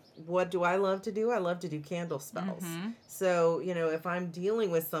what do I love to do? I love to do candle spells. So, you know, if I'm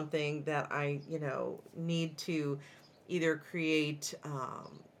dealing with something that I, you know, need to either create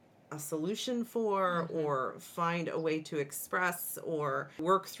a solution for or find a way to express or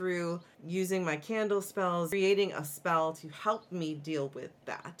work through using my candle spells, creating a spell to help me deal with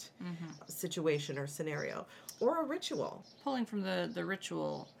that situation or scenario, or a ritual. Pulling from the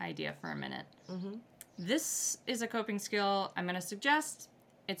ritual idea for a minute. This is a coping skill I'm going to suggest.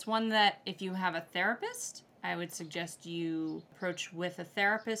 It's one that if you have a therapist, I would suggest you approach with a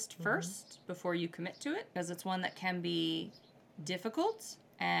therapist first before you commit to it, because it's one that can be difficult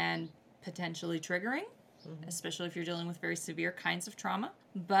and potentially triggering, especially if you're dealing with very severe kinds of trauma,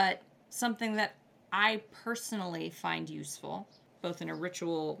 but something that I personally find useful, both in a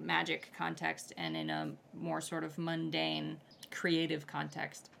ritual magic context and in a more sort of mundane creative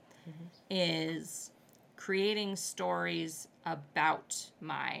context, is creating stories about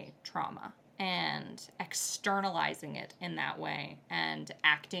my trauma and externalizing it in that way and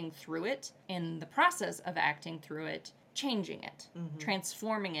acting through it. In the process of acting through it, changing it,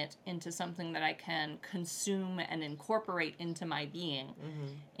 transforming it into something that I can consume and incorporate into my being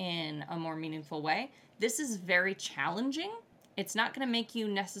in a more meaningful way. This is very challenging. It's not going to make you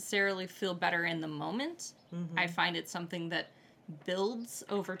necessarily feel better in the moment. I find it something that builds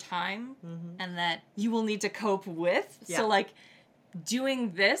over time and that you will need to cope with. So, like,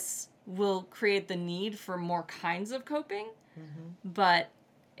 doing this will create the need for more kinds of coping, but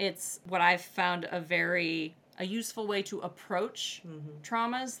it's what I've found a useful way to approach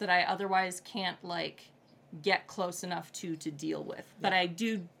traumas that I otherwise can't, like, get close enough to deal with. But I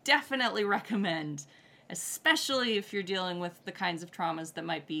do definitely recommend, especially if you're dealing with the kinds of traumas that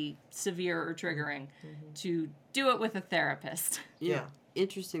might be severe or triggering, to do it with a therapist. Yeah.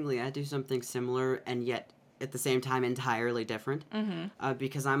 Interestingly, I do something similar and yet at the same time entirely different,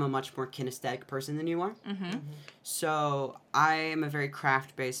 because I'm a much more kinesthetic person than you are. So I am a very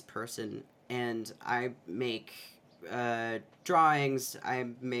craft-based person, and I make drawings, I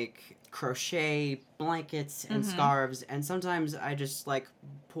make crochet blankets and scarves, and sometimes I just, like,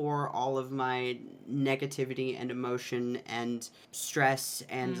 pour all of my negativity and emotion and stress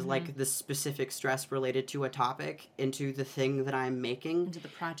and like the specific stress related to a topic into the thing that I'm making. Into the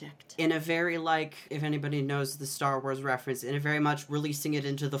project. In a very, like, if anybody knows the Star Wars reference, in a very much releasing it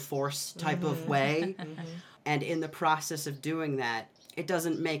into the Force type of way. And in the process of doing that, it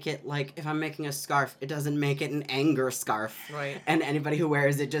doesn't make it, like, if I'm making a scarf, it doesn't make it an anger scarf. Right. And anybody who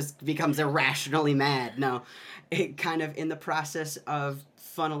wears it just becomes irrationally mad. No. It kind of, in the process of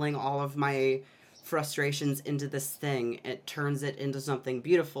funneling all of my frustrations into this thing, it turns it into something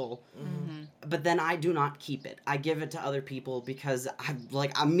beautiful. But then I do not keep it. I give it to other people because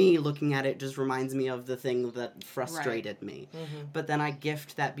me looking at it just reminds me of the thing that frustrated me. But then I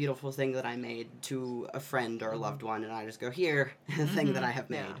gift that beautiful thing that I made to a friend or a loved one, and I just go, here, the thing that I have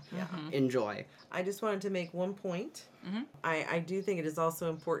made. Enjoy. I just wanted to make one point. I do think it is also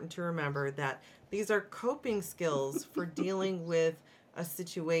important to remember that these are coping skills for dealing with a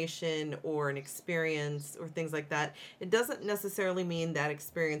situation or an experience or things like that. It doesn't necessarily mean that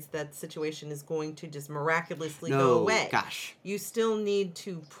experience, that situation is going to just miraculously go away. Gosh. You still need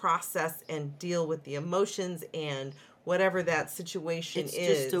to process and deal with the emotions and whatever that situation is.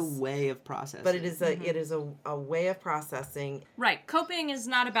 It's just a way of processing. But it is a way of processing. Right. Coping is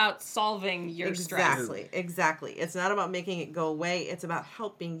not about solving your stress. Exactly. It's not about making it go away. It's about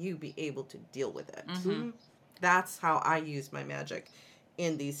helping you be able to deal with it. That's how I use my magic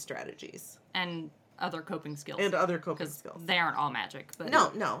in these strategies. And other coping skills. They aren't all magic. But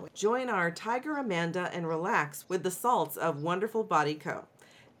No. Join our Tiger Amanda and relax with the salts of Wonderful Body Co.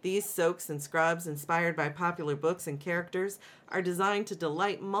 These soaks and scrubs, inspired by popular books and characters, are designed to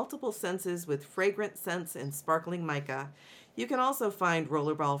delight multiple senses with fragrant scents and sparkling mica. You can also find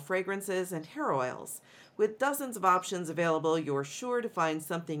rollerball fragrances and hair oils. With dozens of options available, you're sure to find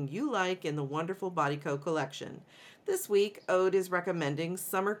something you like in the wonderful Body Co. collection. This week, Ode is recommending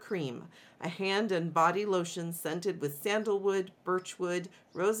Summer Cream, a hand and body lotion scented with sandalwood, birchwood,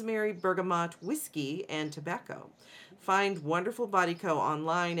 rosemary, bergamot, whiskey, and tobacco. Find Wonderful Body Co.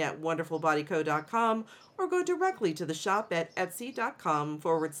 online at wonderfulbodyco.com or go directly to the shop at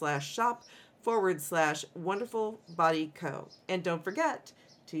etsy.com/shop/wonderfulbodyco. And don't forget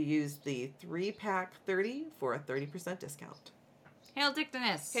to use the 3-pack 30 for a 30% discount. Hail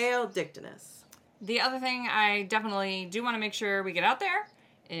Dictinus! Hail Dictinus! The other thing I definitely do want to make sure we get out there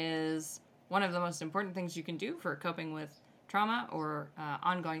is one of the most important things you can do for coping with trauma or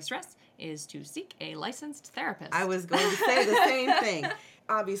ongoing stress is to seek a licensed therapist. I was going to say the same thing.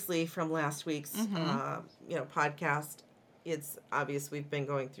 Obviously, from last week's podcast, it's obvious we've been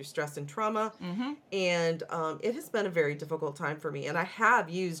going through stress and trauma, and it has been a very difficult time for me. And I have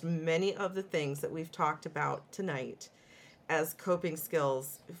used many of the things that we've talked about tonight as coping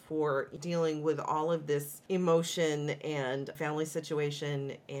skills for dealing with all of this emotion and family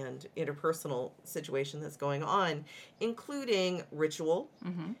situation and interpersonal situation that's going on, including ritual,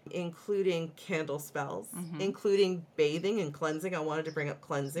 including candle spells, including bathing and cleansing. I wanted to bring up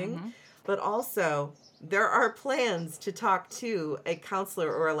cleansing, but also there are plans to talk to a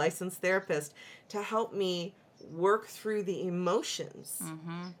counselor or a licensed therapist to help me work through the emotions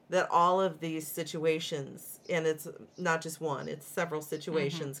that all of these situations, and it's not just one, it's several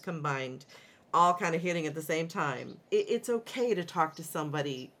situations combined, all kind of hitting at the same time. It's okay to talk to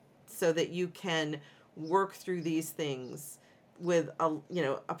somebody so that you can work through these things with a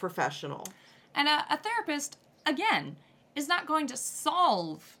professional. And a therapist, again, is not going to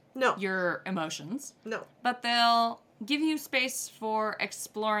solve your emotions. No. But they'll give you space for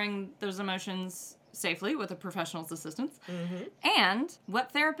exploring those emotions safely with a professional's assistance. And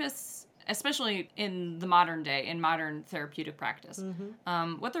what therapists, especially in the modern day, in modern therapeutic practice,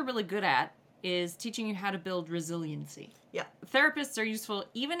 what they're really good at is teaching you how to build resiliency. Yeah. Therapists are useful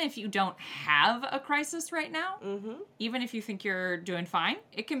even if you don't have a crisis right now, even if you think you're doing fine.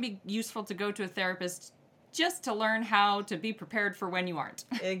 It can be useful to go to a therapist just to learn how to be prepared for when you aren't.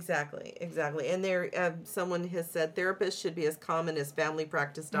 Exactly. And there, someone has said therapists should be as common as family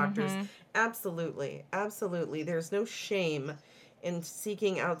practice doctors. Absolutely. There's no shame in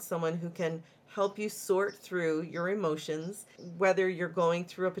seeking out someone who can help you sort through your emotions, whether you're going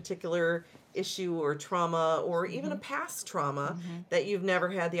through a particular issue or trauma or even a past trauma that you've never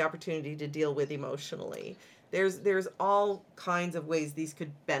had the opportunity to deal with emotionally. There's all kinds of ways these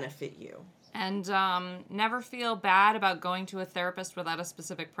could benefit you. And never feel bad about going to a therapist without a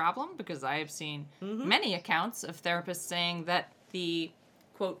specific problem, because I have seen many accounts of therapists saying that the,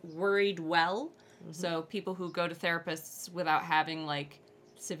 quote, worried well, so people who go to therapists without having, like,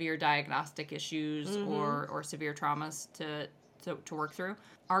 severe diagnostic issues or severe traumas to work through,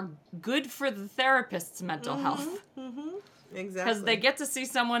 are good for the therapist's mental health. Exactly. Because they get to see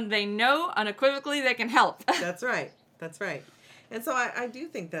someone they know unequivocally they can help. That's right. And so I do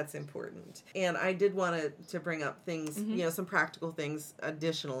think that's important. And I did want to bring up things, some practical things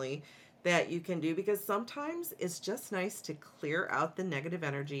additionally that you can do, because sometimes it's just nice to clear out the negative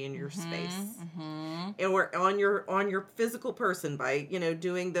energy in your space. And we're on your physical person by,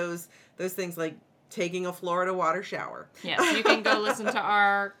 doing those things like taking a Florida water shower. Yes, you can go listen to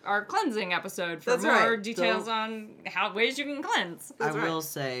our cleansing episode for more details on ways you can cleanse. I will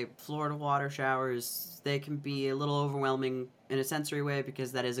say, Florida water showers, they can be a little overwhelming in a sensory way,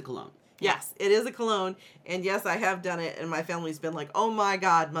 because that is a cologne. Yes, it is a cologne. And yes, I have done it, and my family's been like, oh my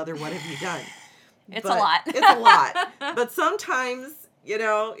God, Mother, what have you done? It's a lot. It's a lot. But sometimes,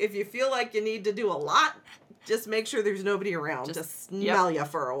 if you feel like you need to do a lot, just make sure there's nobody around to smell you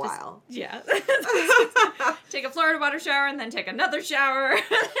for a while. Take a Florida water shower and then take another shower.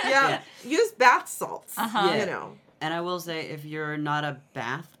 Use bath salts, And I will say, if you're not a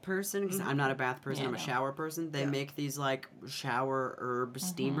bath person, because I'm not a bath person, I'm a shower person, they make these, like, shower herb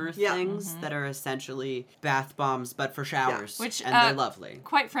steamer things that are essentially bath bombs, but for showers. Which, and they're lovely.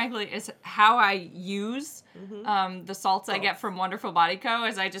 Quite frankly, is how I use the salts I get from Wonderful Body Co.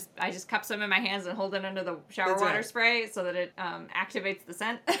 Is I just cup some in my hands and hold it under the shower water spray so that it activates the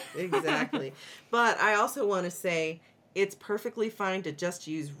scent. Exactly. But I also want to say, it's perfectly fine to just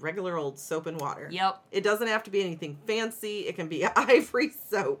use regular old soap and water. Yep. It doesn't have to be anything fancy. It can be ivory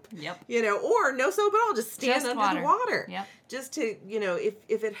soap. Yep. Or no soap at all. Just stand under the water. Yep. Just to,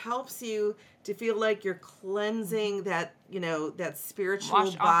 if it helps you to feel like you're cleansing that, that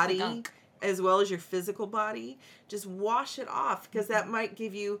spiritual body as well as your physical body, just wash it off, because that might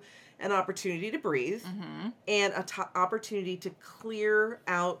give you an opportunity to breathe and an opportunity to clear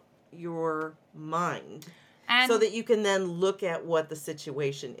out your mind, so that you can then look at what the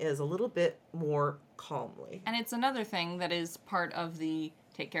situation is a little bit more calmly. And it's another thing that is part of the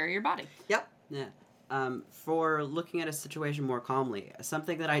take care of your body. Yep. Yeah. For looking at a situation more calmly,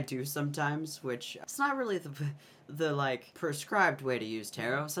 something that I do sometimes, which it's not really the like prescribed way to use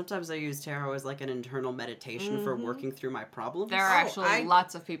tarot. Sometimes I use tarot as like an internal meditation for working through my problems. There are actually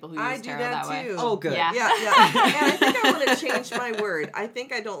lots of people who use tarot that way. Too. Oh, good. Yeah. Yeah. And I think I want to change my word. I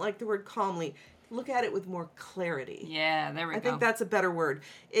think I don't like the word calmly. Look at it with more clarity. Yeah, there we go. I think that's a better word.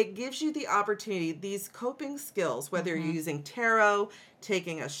 It gives you the opportunity, these coping skills, whether you're using tarot,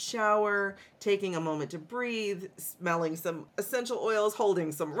 taking a shower, taking a moment to breathe, smelling some essential oils,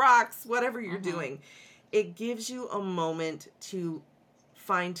 holding some rocks, whatever you're doing. It gives you a moment to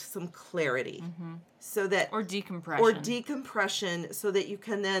find some clarity. So that or decompression. So that you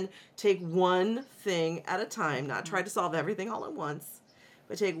can then take one thing at a time, not try to solve everything all at once,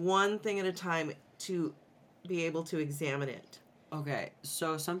 but take one thing at a time to be able to examine it. Okay,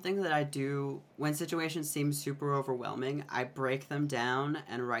 so something that I do when situations seem super overwhelming, I break them down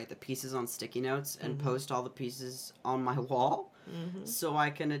and write the pieces on sticky notes and post all the pieces on my wall, so I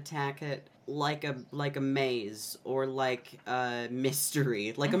can attack it like a maze or like a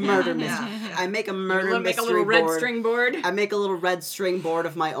mystery, like a murder mystery. I make a murder mystery make a little red string board. I make a little red string board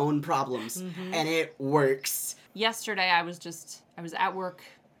of my own problems, and it works. Yesterday, I was at work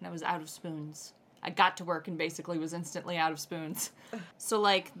and I was out of spoons. I got to work and basically was instantly out of spoons. So,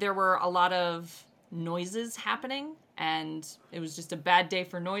 like, there were a lot of noises happening, and it was just a bad day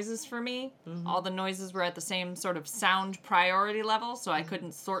for noises for me. All the noises were at the same sort of sound priority level, so I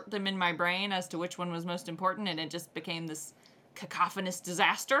couldn't sort them in my brain as to which one was most important, and it just became this cacophonous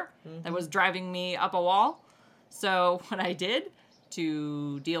disaster that was driving me up a wall. So, what I did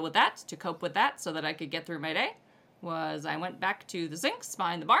to deal with that, to cope with that, so that I could get through my day, was I went back to the sinks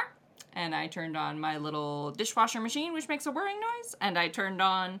behind the bar, and I turned on my little dishwasher machine, which makes a whirring noise, and I turned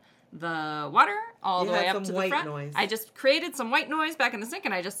on the water all the way up to the front. Noise. I just created some white noise back in the sink,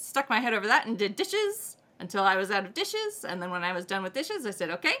 and I just stuck my head over that and did dishes until I was out of dishes, and then when I was done with dishes, I said,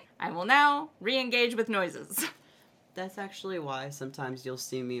 okay, I will now re-engage with noises. That's actually why sometimes you'll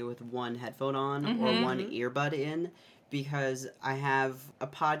see me with one headphone on or one earbud in, because I have a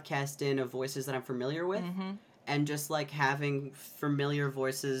podcast in of voices that I'm familiar with. And just like having familiar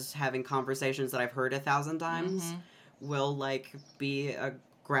voices, having conversations that I've heard 1,000 times will like be a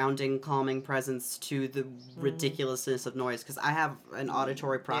grounding, calming presence to the ridiculousness of noise. Because I have an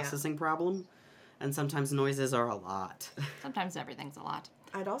auditory processing problem, and sometimes noises are a lot. Sometimes everything's a lot.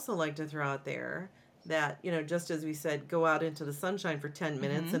 I'd also like to throw out there that, you know, just as we said, go out into the sunshine for 10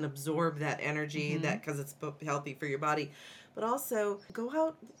 minutes and absorb that energy, that because it's healthy for your body. But also go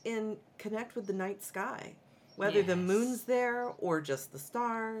out and connect with the night sky. Whether the moon's there or just the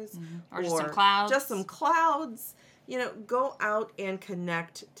stars or just some clouds. Just some clouds. You know, go out and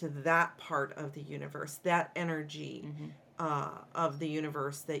connect to that part of the universe, that energy of the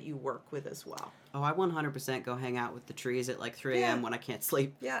universe that you work with as well. Oh, I 100% go hang out with the trees at like 3 a.m. when I can't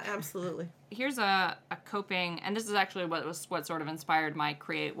sleep. Yeah, absolutely. Here's a coping, and this is actually what sort of inspired my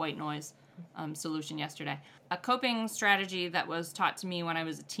Create White Noise solution yesterday. A coping strategy that was taught to me when I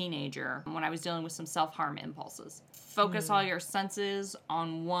was a teenager, when I was dealing with some self-harm impulses. Focus all your senses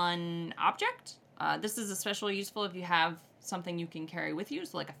on one object. This is especially useful if you have something you can carry with you.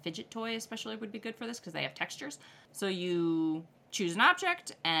 So like a fidget toy especially would be good for this because they have textures. So you choose an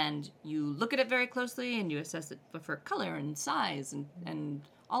object and you look at it very closely and you assess it for color and size and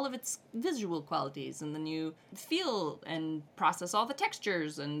all of its visual qualities, and then you feel and process all the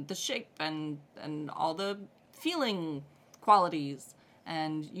textures and the shape and all the feeling qualities,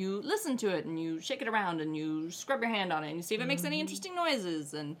 and you listen to it and you shake it around and you scrub your hand on it and you see if it makes any interesting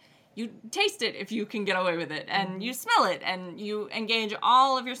noises, and you taste it if you can get away with it, and you smell it, and you engage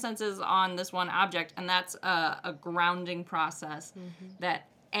all of your senses on this one object, and that's a grounding process that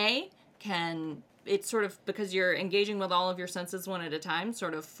it's sort of, because you're engaging with all of your senses one at a time,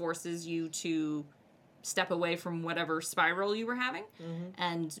 sort of forces you to step away from whatever spiral you were having,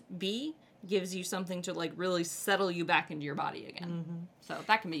 and B, gives you something to like really settle you back into your body again. So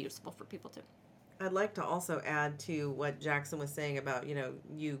that can be useful for people too. I'd like to also add to what Jackson was saying about, you know,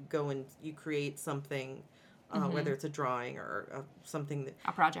 you go and you create something, whether it's a drawing or something.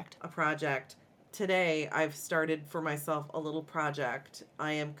 A project. Today, I've started for myself a little project.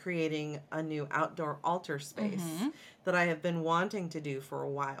 I am creating a new outdoor altar space that I have been wanting to do for a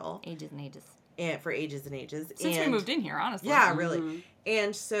while. Ages and ages. and for ages and ages. Since we moved in here, honestly. Yeah, really.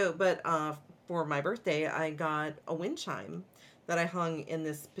 And so, but for my birthday, I got a wind chime that I hung in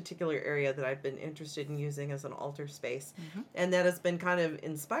this particular area that I've been interested in using as an altar space. And that has been kind of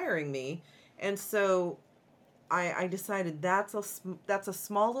inspiring me. And so I decided that's a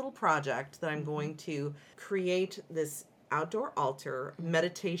small little project that I'm going to create this outdoor altar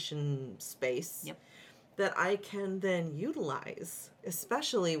meditation space that I can then utilize,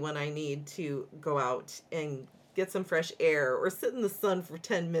 especially when I need to go out and get some fresh air or sit in the sun for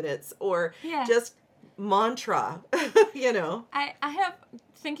 10 minutes or just mantra, you know. I have,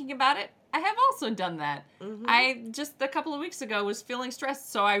 thinking about it, I have also done that. I just a couple of weeks ago was feeling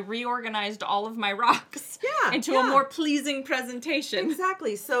stressed, so I reorganized all of my rocks into a more pleasing presentation.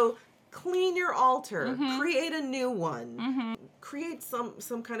 Exactly. So clean your altar, create a new one, create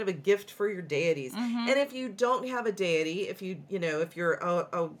some kind of a gift for your deities. And if you don't have a deity, if you're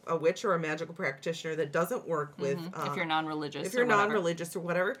a witch or a magical practitioner that doesn't work with, if you're non-religious, or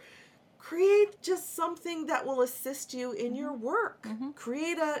whatever, create just something that will assist you in your work.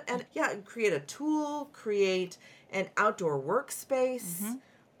 Create a tool, create an outdoor workspace.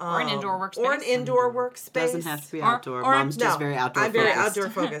 Or an indoor workspace. Doesn't have to be outdoor. Mom's just very outdoor I'm focused. very outdoor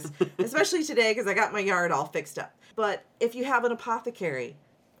focused. Especially today because I got my yard all fixed up. But if you have an apothecary,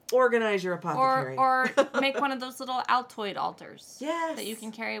 organize your apothecary. Or make one of those little Altoid altars. Yes. That you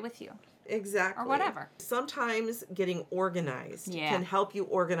can carry with you. Exactly. Or whatever. Sometimes getting organized can help you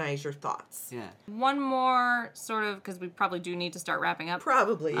organize your thoughts. Yeah. One more sort of, because we probably do need to start wrapping up.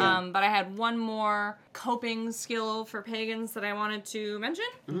 Probably, yeah. But I had one more coping skill for pagans that I wanted to mention,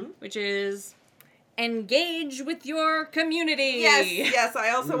 which is engage with your community. Yes.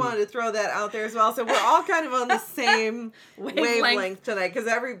 I also wanted to throw that out there as well. So we're all kind of on the same wavelength tonight because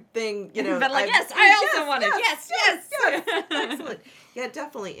everything, you know. But I also wanted. Yes. Excellent. Yeah,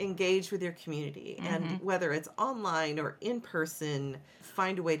 definitely engage with your community. And whether it's online or in person,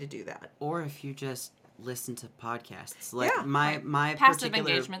 find a way to do that. Or if you just listen to podcasts. Like my passive particular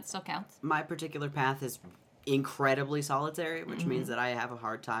engagement still counts. My particular path is incredibly solitary, which means that I have a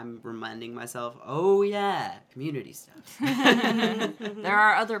hard time reminding myself, community stuff. There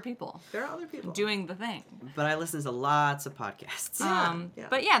are other people. Doing the thing. But I listen to lots of podcasts.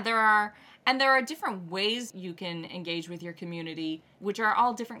 But there are different ways you can engage with your community, which are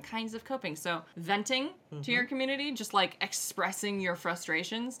all different kinds of coping. So venting to your community, just like expressing your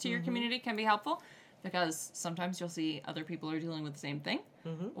frustrations to your community can be helpful. Because sometimes you'll see other people are dealing with the same thing,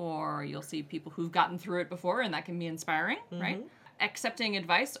 or you'll see people who've gotten through it before, and that can be inspiring, right? Accepting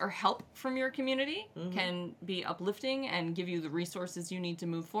advice or help from your community can be uplifting and give you the resources you need to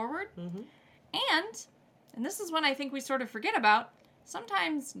move forward. And this is one I think we sort of forget about,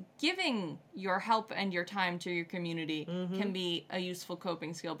 sometimes giving your help and your time to your community can be a useful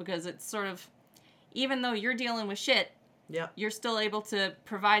coping skill, because it's sort of, even though you're dealing with shit, you're still able to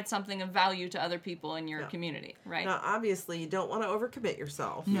provide something of value to other people in your community, right? Now, obviously, you don't want to overcommit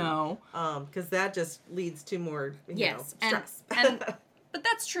yourself. No. Because that just leads to more, stress. But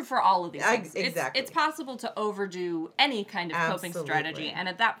that's true for all of these things. Exactly. It's possible to overdo any kind of coping strategy, and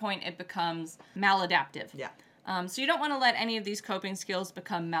at that point, it becomes maladaptive. Yeah. So you don't want to let any of these coping skills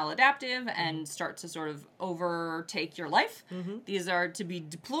become maladaptive and start to sort of overtake your life. These are to be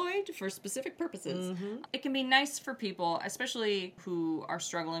deployed for specific purposes. It can be nice for people, especially who are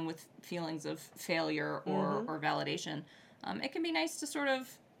struggling with feelings of failure or validation. It can be nice to sort of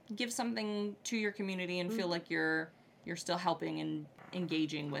give something to your community and feel like you're still helping and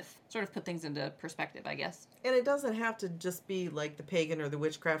engaging with, sort of put things into perspective, I guess. And it doesn't have to just be like the pagan or the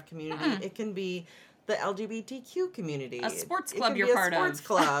witchcraft community. It can be the LGBTQ community. A sports club you're part of. A sports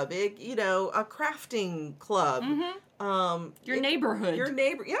club. A crafting club. Your neighborhood.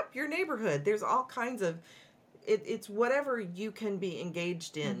 Your neighborhood. There's all kinds of, it's whatever you can be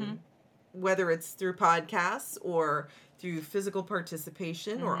engaged in, whether it's through podcasts or through physical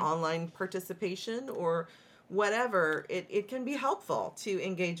participation or online participation or whatever, it can be helpful to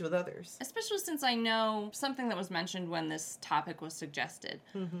engage with others. Especially since I know something that was mentioned when this topic was suggested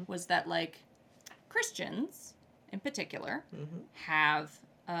was that, like, Christians, in particular, have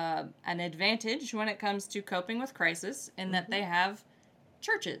an advantage when it comes to coping with crisis in that they have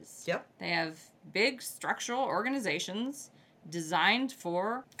churches. Yep. They have big structural organizations designed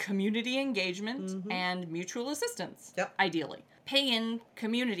for community engagement and mutual assistance, ideally. Pagan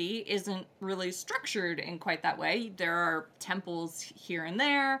community isn't really structured in quite that way. There are temples here and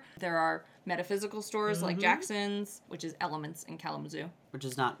there. There are metaphysical stores like Jackson's, which is Elements in Kalamazoo. Which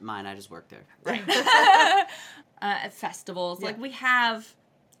is not mine, I just work there. Festivals. Like, we have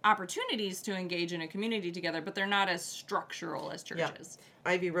opportunities to engage in a community together, but they're not as structural as churches.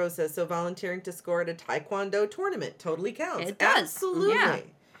 Ivy Rose says, so volunteering to score at a Taekwondo tournament totally counts. It does. Absolutely. Yeah.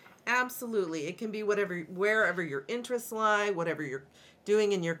 Absolutely. It can be wherever your interests lie, whatever you're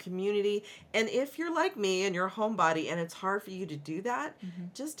doing in your community. And if you're like me and you're a homebody and it's hard for you to do that,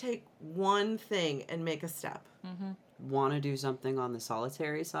 just take one thing and make a step. Want to do something on the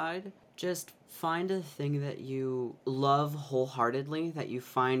solitary side? Just find a thing that you love wholeheartedly, that you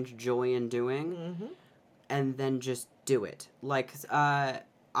find joy in doing, and then just do it. Like,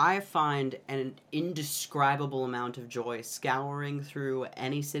 I find an indescribable amount of joy scouring through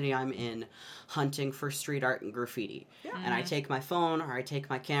any city I'm in, hunting for street art and graffiti. Yeah. And I take my phone, or I take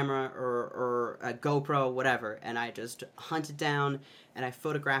my camera, or a GoPro, whatever, and I just hunt it down, and I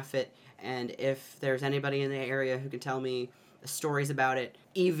photograph it, and if there's anybody in the area who can tell me stories about it,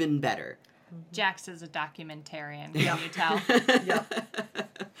 even better. Jax is a documentarian, can you tell?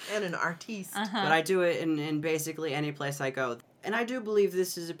 And an artiste. But I do it in basically any place I go. And I do believe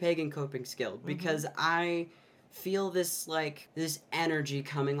this is a pagan coping skill, because I feel this energy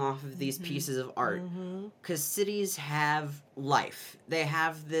coming off of these pieces of art. Because cities have life. They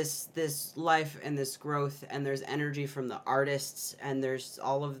have this life and this growth, and there's energy from the artists, and there's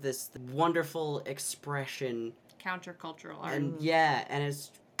all of this wonderful expression. Countercultural art. And and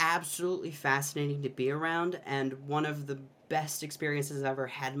it's absolutely fascinating to be around, and one of the best experiences I've ever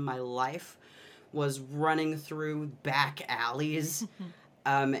had in my life was running through back alleys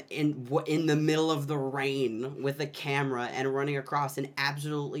in the middle of the rain with a camera and running across an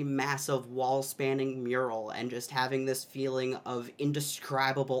absolutely massive wall-spanning mural and just having this feeling of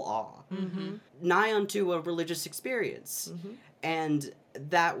indescribable awe. Nigh unto a religious experience. And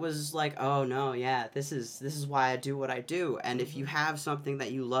that was like, oh no, yeah, this is why I do what I do. And if you have something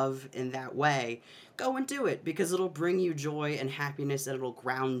that you love in that way, go and do it, because it'll bring you joy and happiness, and it'll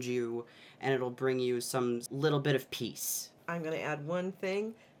ground you, and it'll bring you some little bit of peace. I'm going to add one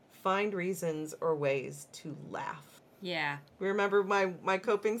thing. Find reasons or ways to laugh. Yeah. Remember my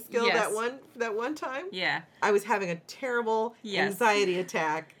coping skill that one time? Yeah. I was having a terrible anxiety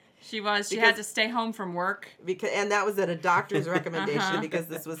attack. She had to stay home from work. And that was at a doctor's recommendation, because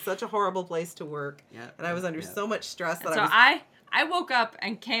this was such a horrible place to work. And I was under so much stress that I woke up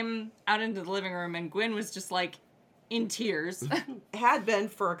and came out into the living room, and Gwen was just like in tears. Had been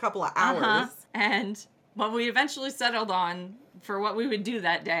for a couple of hours. And what we eventually settled on for what we would do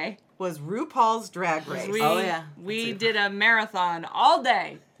that day was RuPaul's Drag Race. We did a marathon all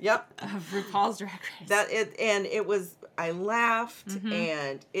day. Yep. Of RuPaul's Drag Race. I laughed,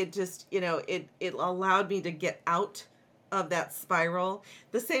 and it just, it allowed me to get out of that spiral.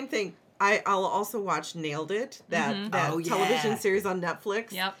 The same thing, I'll also watch Nailed It, that television series on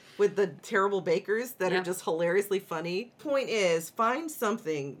Netflix with the terrible bakers that are just hilariously funny. Point is, find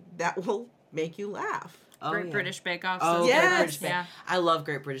something that will make you laugh. Great British Bake Off. Oh, yes. Great British Bake Off. I love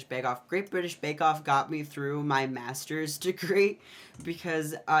Great British Bake Off. Great British Bake Off got me through my master's degree,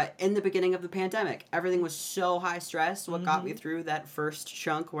 because in the beginning of the pandemic, everything was so high stress. What got me through that first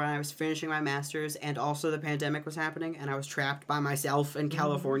chunk when I was finishing my master's, and also the pandemic was happening, and I was trapped by myself in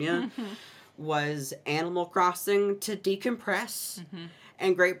California, was Animal Crossing to decompress,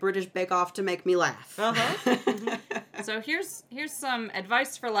 and Great British Bake Off to make me laugh. So here's some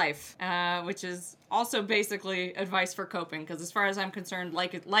advice for life, which is also basically advice for coping, because as far as I'm concerned,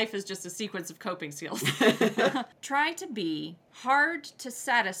 life is just a sequence of coping skills. Try to be hard to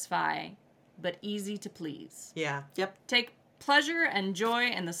satisfy, but easy to please. Yeah. Yep. Take pleasure and joy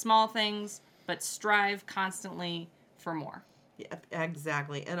in the small things, but strive constantly for more. Yeah,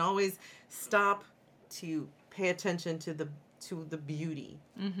 exactly. And always stop to pay attention to the beauty.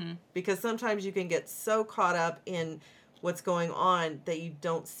 Because sometimes you can get so caught up in what's going on that you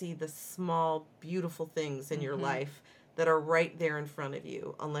don't see the small, beautiful things in your life that are right there in front of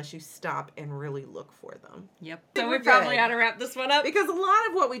you, unless you stop and really look for them. Yep. So we probably ought to wrap this one up, because a lot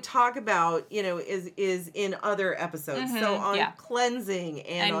of what we talk about, is in other episodes. So on cleansing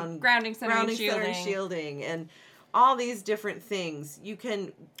and on grounding center and shielding and all these different things. You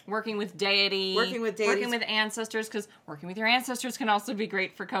can working with deity, working with ancestors, because working with your ancestors can also be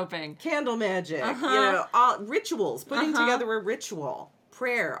great for coping. Candle magic, all rituals, putting together a ritual,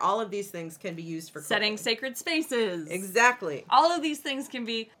 prayer. All of these things can be used for setting coping. Sacred spaces. Exactly. All of these things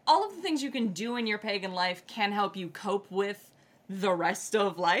all of the things you can do in your pagan life can help you cope with the rest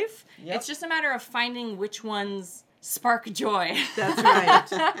of life. Yep. It's just a matter of finding which ones spark joy. That's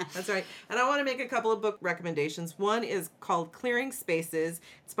right. That's right. And I want to make a couple of book recommendations. One is called Clearing Spaces.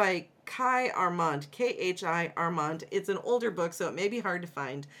 It's by Khi Armand, Khi Armand. It's an older book, so it may be hard to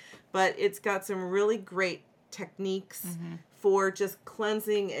find, but it's got some really great techniques for just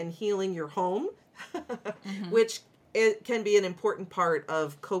cleansing and healing your home, which it can be an important part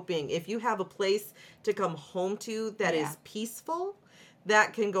of coping. If you have a place to come home to that is peaceful,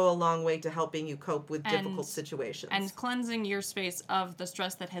 that can go a long way to helping you cope with difficult situations. And cleansing your space of the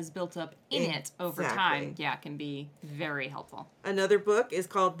stress that has built up in it over time, can be very helpful. Another book is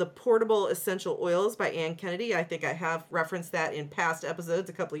called The Portable Essential Oils by Anne Kennedy. I think I have referenced that in past episodes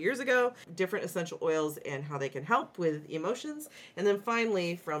a couple of years ago. Different essential oils and how they can help with emotions. And then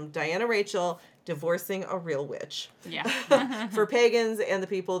finally, from Diana Rachel, Divorcing a Real Witch. Yeah. For pagans and the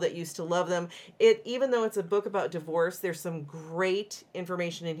people that used to love them. Even though it's a book about divorce, there's some great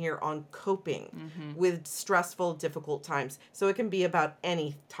information in here on coping with stressful, difficult times. So it can be about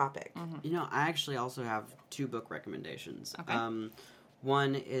any topic. You know, I actually also have 2 book recommendations. Okay.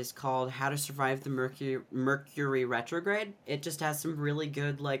 One is called How to Survive the Mercury Retrograde. It just has some really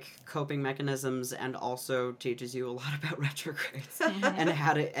good, like, coping mechanisms and also teaches you a lot about retrogrades and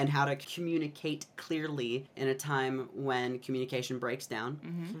how to communicate clearly in a time when communication breaks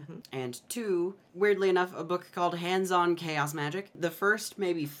down. And 2, weirdly enough, a book called Hands-On Chaos Magic. The first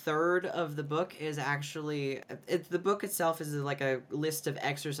maybe third of the book is actually... the book itself is like a list of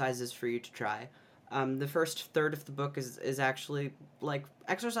exercises for you to try. The first third of the book is actually, like,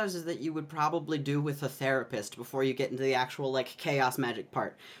 exercises that you would probably do with a therapist before you get into the actual, like, chaos magic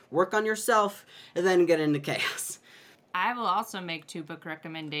part. Work on yourself, and then get into chaos. I will also make 2 book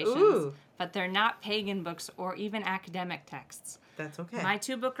recommendations, but they're not pagan books or even academic texts. That's okay. My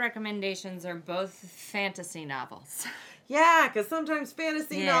 2 book recommendations are both fantasy novels. Yeah, because sometimes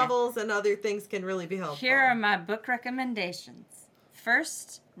fantasy novels and other things can really be helpful. Here are my book recommendations.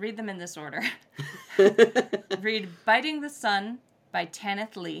 First, read them in this order. Read Biting the Sun by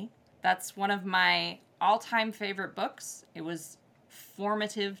Tanith Lee. That's one of my all-time favorite books. It was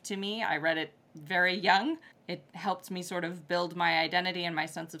formative to me. I read it very young. It helped me sort of build my identity and my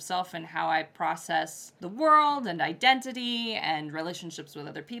sense of self and how I process the world and identity and relationships with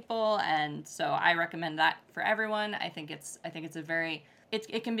other people. And so I recommend that for everyone. I think it's a very...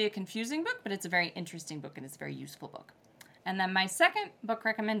 It can be a confusing book, but it's a very interesting book and it's a very useful book. And then my second book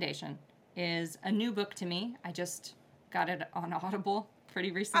recommendation is a new book to me. I just got it on Audible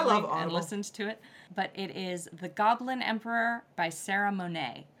pretty recently. I love Audible. And listened to it. But it is The Goblin Emperor by Sarah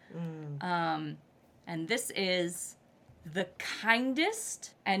Monet. And this is the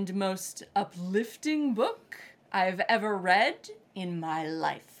kindest and most uplifting book I've ever read in my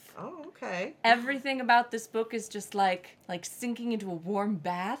life. Oh, okay. Everything about this book is just like sinking into a warm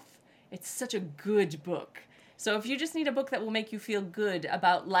bath. It's such a good book. So if you just need a book that will make you feel good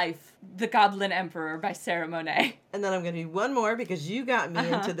about life, The Goblin Emperor by Sarah Monet. And then I'm going to do one more because you got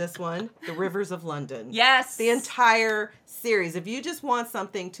me into this one, The Rivers of London. Yes. The entire series. If you just want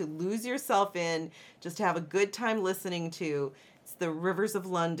something to lose yourself in, just to have a good time listening to, it's the Rivers of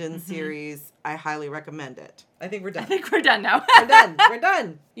London series. I highly recommend it. I think we're done. I think we're done now. We're done. We're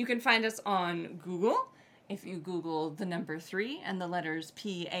done. You can find us on Google if you Google the number 3 and the letters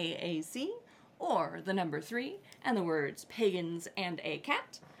PAAC. Or the number 3 and the words pagans and a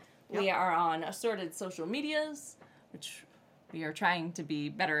cat. Yep. We are on assorted social medias, which we are trying to be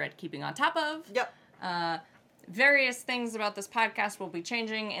better at keeping on top of. Yep. Various things about this podcast will be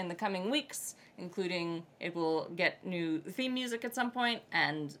changing in the coming weeks, including it will get new theme music at some point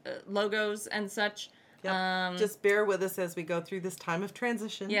and logos and such. Yep. Just bear with us as we go through this time of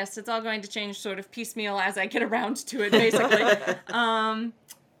transition. Yes, it's all going to change sort of piecemeal as I get around to it, basically.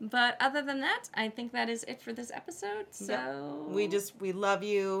 But other than that, I think that is it for this episode. So we love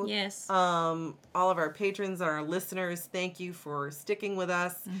you. Yes. All of our patrons, our listeners, thank you for sticking with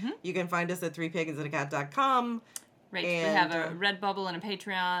us. You can find us at 3pagansandacat.com. Right. And, we have a Redbubble and a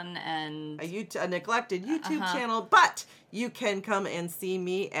Patreon and a neglected YouTube channel, but you can come and see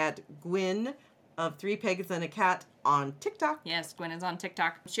me at Gwyn of 3 Pagans and a Cat on TikTok. Yes, Gwyn is on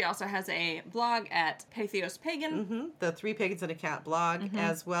TikTok. She also has a blog at Patheos Pagan. The 3 Pagans and a Cat blog,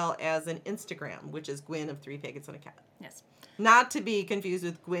 as well as an Instagram, which is Gwyn of 3 Pagans and a Cat. Yes. Not to be confused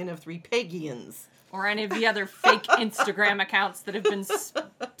with Gwyn of 3 Pagians. Or any of the other fake Instagram accounts that have been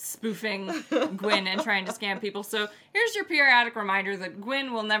spoofing Gwyn and trying to scam people. So here's your periodic reminder that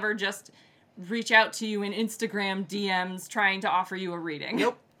Gwyn will never just reach out to you in Instagram DMs trying to offer you a reading.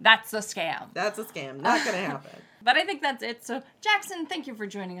 Nope. That's a scam. That's a scam. Not going to happen. But I think that's it. So, Jackson, thank you for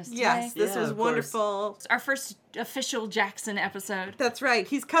joining us today. Yes, this Yeah, was of wonderful. It's our first official Jackson episode. That's right.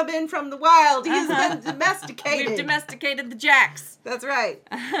 He's come in from the wild. He's been domesticated. We've domesticated the Jacks. That's right.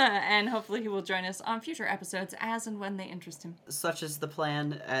 And hopefully he will join us on future episodes as and when they interest him. Such is the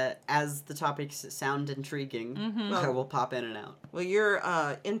plan. As the topics sound intriguing, I will pop in and out. Well, your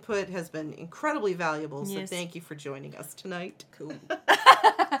input has been incredibly valuable, so Yes. thank you for joining us tonight. Cool.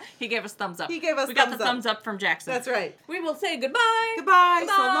 He gave us thumbs up. He gave us We got thumbs the up. thumbs up from Jackson. That's right. We will say goodbye. Goodbye, so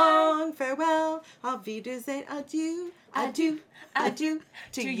Goodbye. long, farewell, auf Wiedersehen, adieu, adieu, adieu,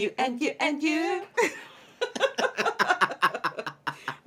 to you and you and you.